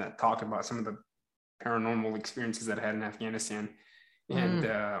 2023, and that talk about some of the paranormal experiences that I had in Afghanistan, and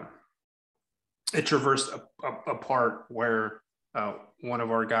it traversed a part where one of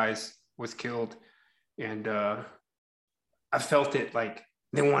our guys was killed, and I felt it like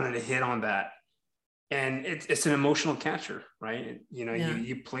they wanted to hit on that, and it's an emotional catcher, right?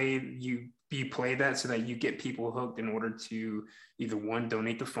 You you play that so that you get people hooked in order to either one,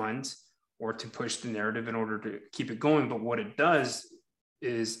 donate the funds, or to push the narrative in order to keep it going. But what it does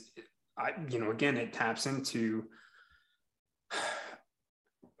is, again, it taps into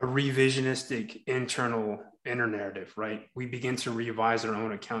a revisionistic internal inner narrative, right? We begin to revise our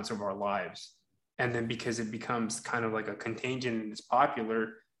own accounts of our lives. And then because it becomes kind of like a contagion and it's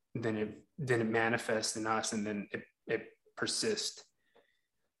popular, then it manifests in us, and then it persists.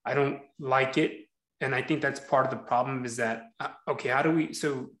 I don't like it. And I think that's part of the problem is that, how do we,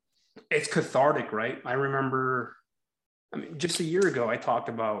 so it's cathartic, right? I remember, just a year ago, I talked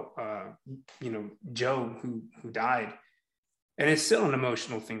about, Joe who died, and it's still an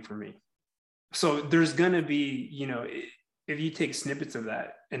emotional thing for me. So there's going to be, if you take snippets of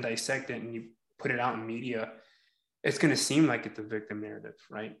that and dissect it and you put it out in media, it's going to seem like it's a victim narrative,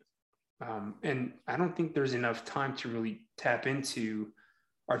 right? And I don't think there's enough time to really tap into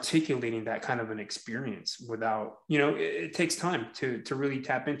articulating that kind of an experience without, it takes time to really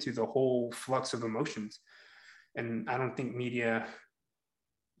tap into the whole flux of emotions. And I don't think media,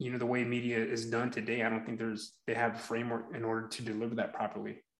 the way media is done today, I don't think they have a framework in order to deliver that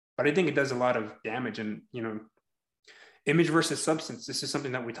properly. But I think it does a lot of damage. And, image versus substance, this is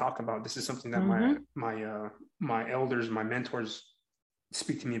something that we talk about. This is something that my elders, my mentors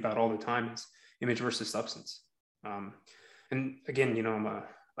speak to me about all the time, is image versus substance. And again,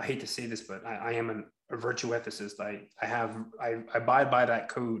 I hate to say this, but I am a virtue ethicist. I abide by that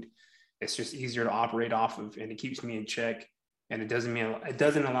code. It's just easier to operate off of, and it keeps me in check. And it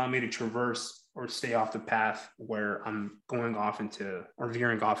doesn't allow me to traverse or stay off the path where I'm going off into or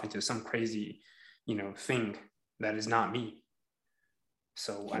veering off into some crazy, thing that is not me.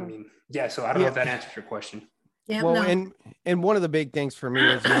 So, so I don't know if that answers your question. Yeah, well, no. and one of the big things for me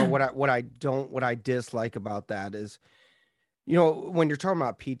is, what I dislike about that is, when you're talking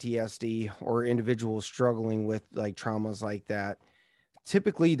about PTSD or individuals struggling with like traumas like that,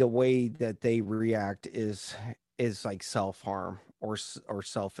 typically the way that they react is like self-harm or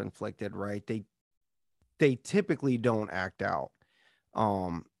self-inflicted, right? They typically don't act out.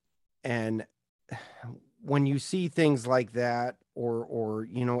 And when you see things like that, or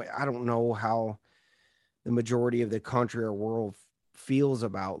I don't know how the majority of the country or world feels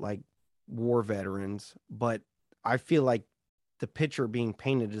about like war veterans, but I feel like the picture being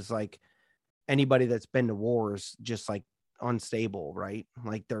painted is like anybody that's been to war is just like unstable, right?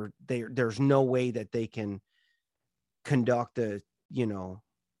 Like there's no way that they can conduct a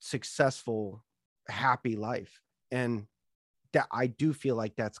successful, happy life. And that, I do feel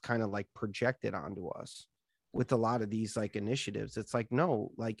like that's kind of like projected onto us with a lot of these like initiatives. It's like,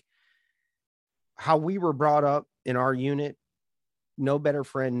 no, like how we were brought up in our unit, no better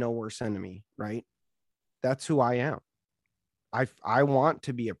friend, no worse enemy, right? That's who I am. I want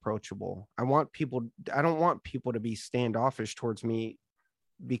to be approachable. I don't want people to be standoffish towards me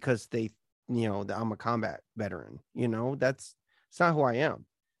because I'm a combat veteran. It's not who I am.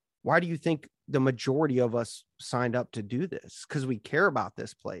 Why do you think the majority of us signed up to do this? Because we care about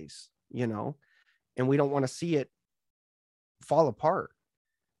this place, and we don't want to see it fall apart.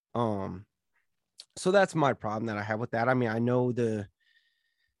 So that's my problem that I have with that. I mean, I know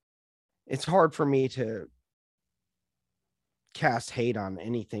it's hard for me to cast hate on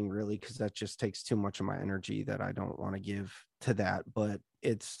anything really, because that just takes too much of my energy that I don't want to give to that. But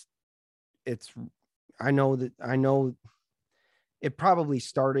I know it probably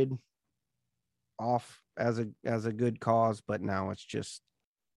started off as a good cause, but now it's just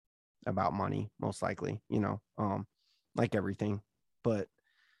about money, most likely, like everything. But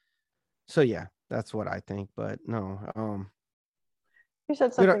so yeah, that's what I think. But no, You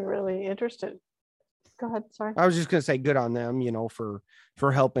said something really interesting. Go ahead. Sorry. I was just gonna say good on them, for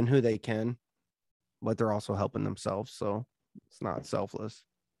helping who they can, but they're also helping themselves. So it's not selfless,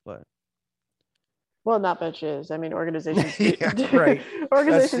 but well, not much is. I mean, organizations. Yeah, right.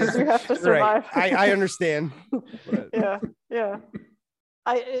 Organizations do have to survive. Right. I understand. But. Yeah.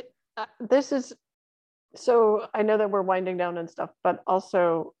 This is. So I know that we're winding down and stuff, but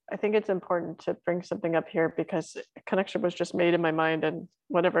also I think it's important to bring something up here because a connection was just made in my mind, and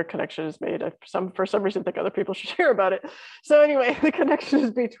whatever connection is made, for some reason think other people should hear about it. So anyway, the connection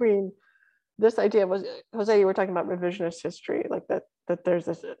is between this idea was, Jose, you were talking about revisionist history, like that there's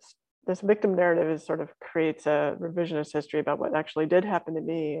this victim narrative is sort of creates a revisionist history about what actually did happen to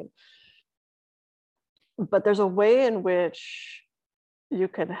me. But there's a way in which you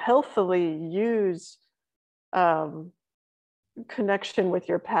can healthily use connection with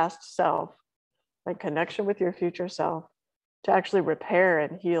your past self and connection with your future self to actually repair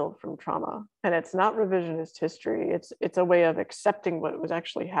and heal from trauma. And it's not revisionist history. It's a way of accepting what was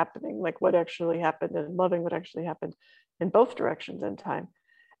actually happening, like what actually happened, and loving what actually happened in both directions in time.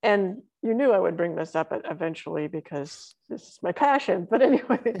 And you knew I would bring this up eventually because this is my passion. But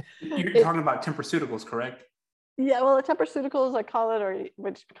anyway. You're talking about temperaceuticals, correct? Yeah, well, the temperaceuticals, I call it, or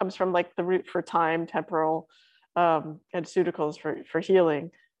which comes from like the root for time, temporal, and pseuticals for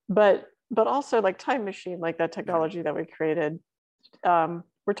healing. But also like time machine, like that technology that we created.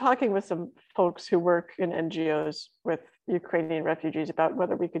 We're talking with some folks who work in NGOs with Ukrainian refugees about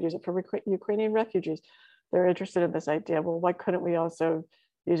whether we could use it for Ukrainian refugees. They're interested in this idea. Well, why couldn't we also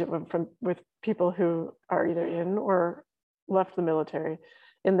use it with people who are either in or left the military,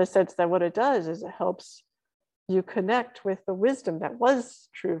 in the sense that what it does is it helps you connect with the wisdom that was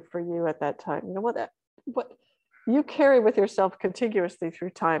true for you at that time. You know what you carry with yourself contiguously through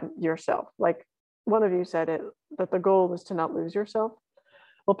time yourself. Like one of you said it, that the goal is to not lose yourself.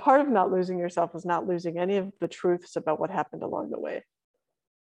 Well, part of not losing yourself is not losing any of the truths about what happened along the way.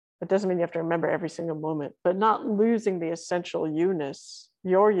 It doesn't mean you have to remember every single moment, but not losing the essential you-ness,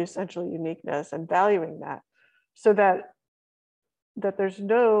 your essential uniqueness, and valuing that, so that there's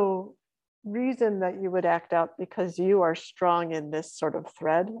no reason that you would act out because you are strong in this sort of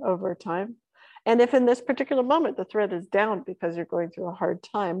thread over time. And if in this particular moment the thread is down because you're going through a hard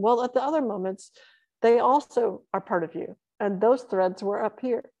time, well, at the other moments, they also are part of you. And those threads were up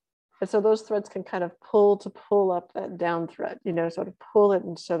here. And so those threads can kind of pull up that down thread, sort of pull it,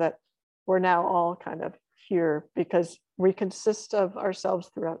 and so that we're now all kind of here because we consist of ourselves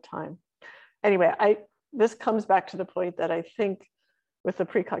throughout time. Anyway, this comes back to the point that I think with the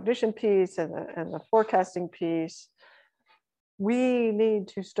precognition piece and the forecasting piece, we need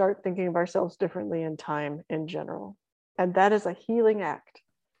to start thinking of ourselves differently in time in general. And that is a healing act.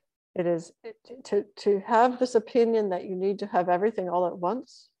 It is to have this opinion that you need to have everything all at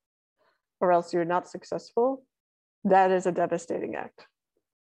once, or else you're not successful. That is a devastating act,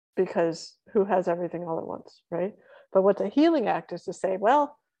 because who has everything all at once, right? But what the healing act is to say,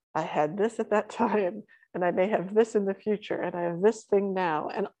 well, I had this at that time, and I may have this in the future, and I have this thing now,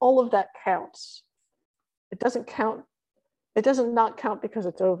 and all of that counts. It doesn't count. It doesn't not count because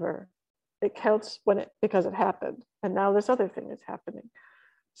it's over. It counts because it happened, and now this other thing is happening.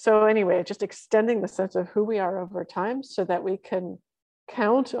 So anyway, just extending the sense of who we are over time so that we can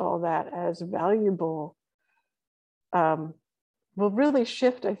count all that as valuable will really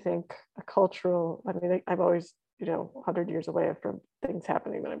shift, I think, a cultural, I'm always, 100 years away from things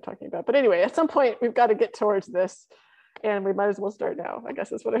happening that I'm talking about. But anyway, at some point we've got to get towards this, and we might as well start now, I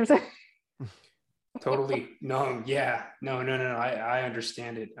guess is what I'm saying. Totally. No, yeah. No. I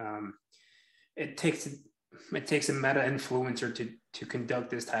understand it. It takes a meta influencer to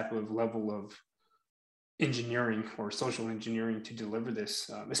conduct this type of level of engineering or social engineering to deliver this,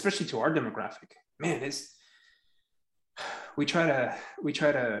 especially to our demographic. Man, we try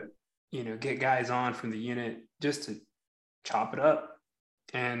to get guys on from the unit just to chop it up,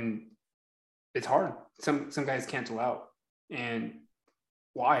 and it's hard. Some guys cancel out, and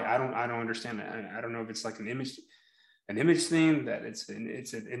why? I don't understand that. I don't know if it's like an image thing, that it's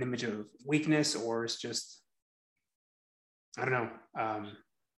an image of weakness, or it's just, I don't know.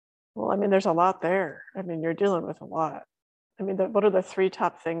 Well, there's a lot there. You're dealing with a lot. What are the 3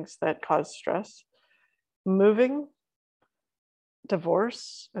 top things that cause stress? Moving,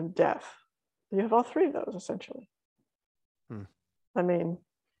 divorce, and death. You have all 3 of those essentially.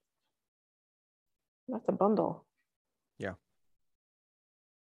 That's a bundle. Yeah.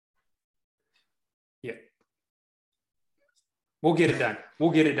 Yeah. We'll get it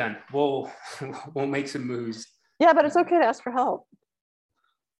done. We'll make some moves. Yeah, but it's okay to ask for help.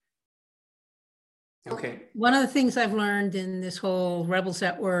 Okay. One of the things I've learned in this whole Rebels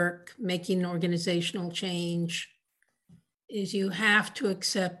at Work, making organizational change, is you have to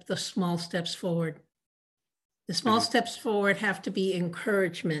accept the small steps forward. The small steps forward have to be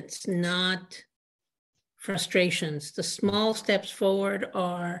encouragements, not frustrations. The small steps forward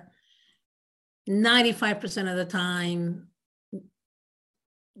are 95% of the time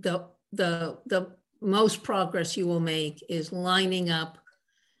the most progress you will make is lining up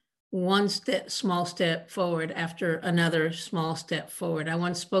one small step forward after another small step forward. I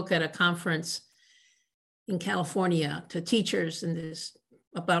once spoke at a conference in California to teachers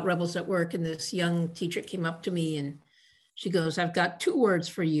about Rebels at Work, and this young teacher came up to me and she goes, "I've got 2 words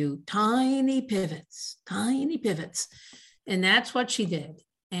for you: tiny pivots, tiny pivots." And that's what she did.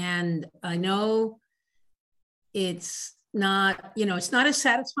 And I know it's not, it's not as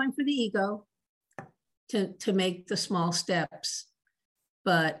satisfying for the ego to make the small steps,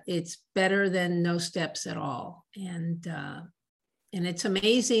 but it's better than no steps at all. And it's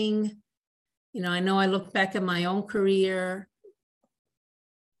amazing. You know I look back at my own career,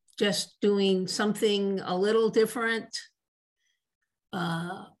 just doing something a little different.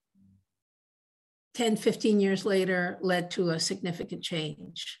 10, 15 years later led to a significant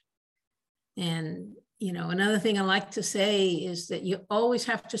change. And, you know, another thing I like to say is that you always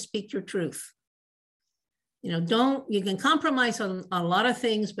have to speak your truth. You know, you can compromise on a lot of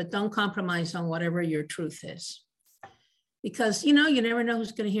things, but don't compromise on whatever your truth is. Because, you know, you never know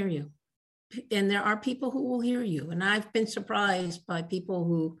who's going to hear you. And there are people who will hear you. And I've been surprised by people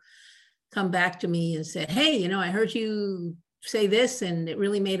who come back to me and say, hey, you know, I heard you say this and it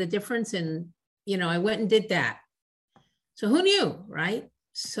really made a difference. And, you know, I went and did that. So who knew, right?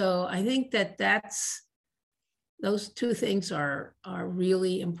 So I think that those two things are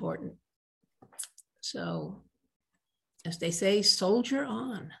really important. So as they say, soldier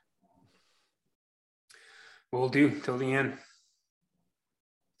on. Will do till the end.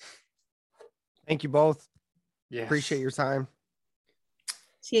 Thank you both. Yes. Appreciate your time.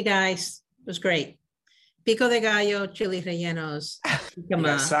 See you guys. It was great. Pico de gallo, chili rellenos.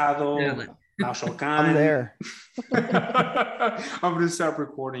 Asado, I'm there. I'm going to stop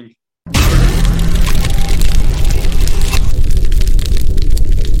recording.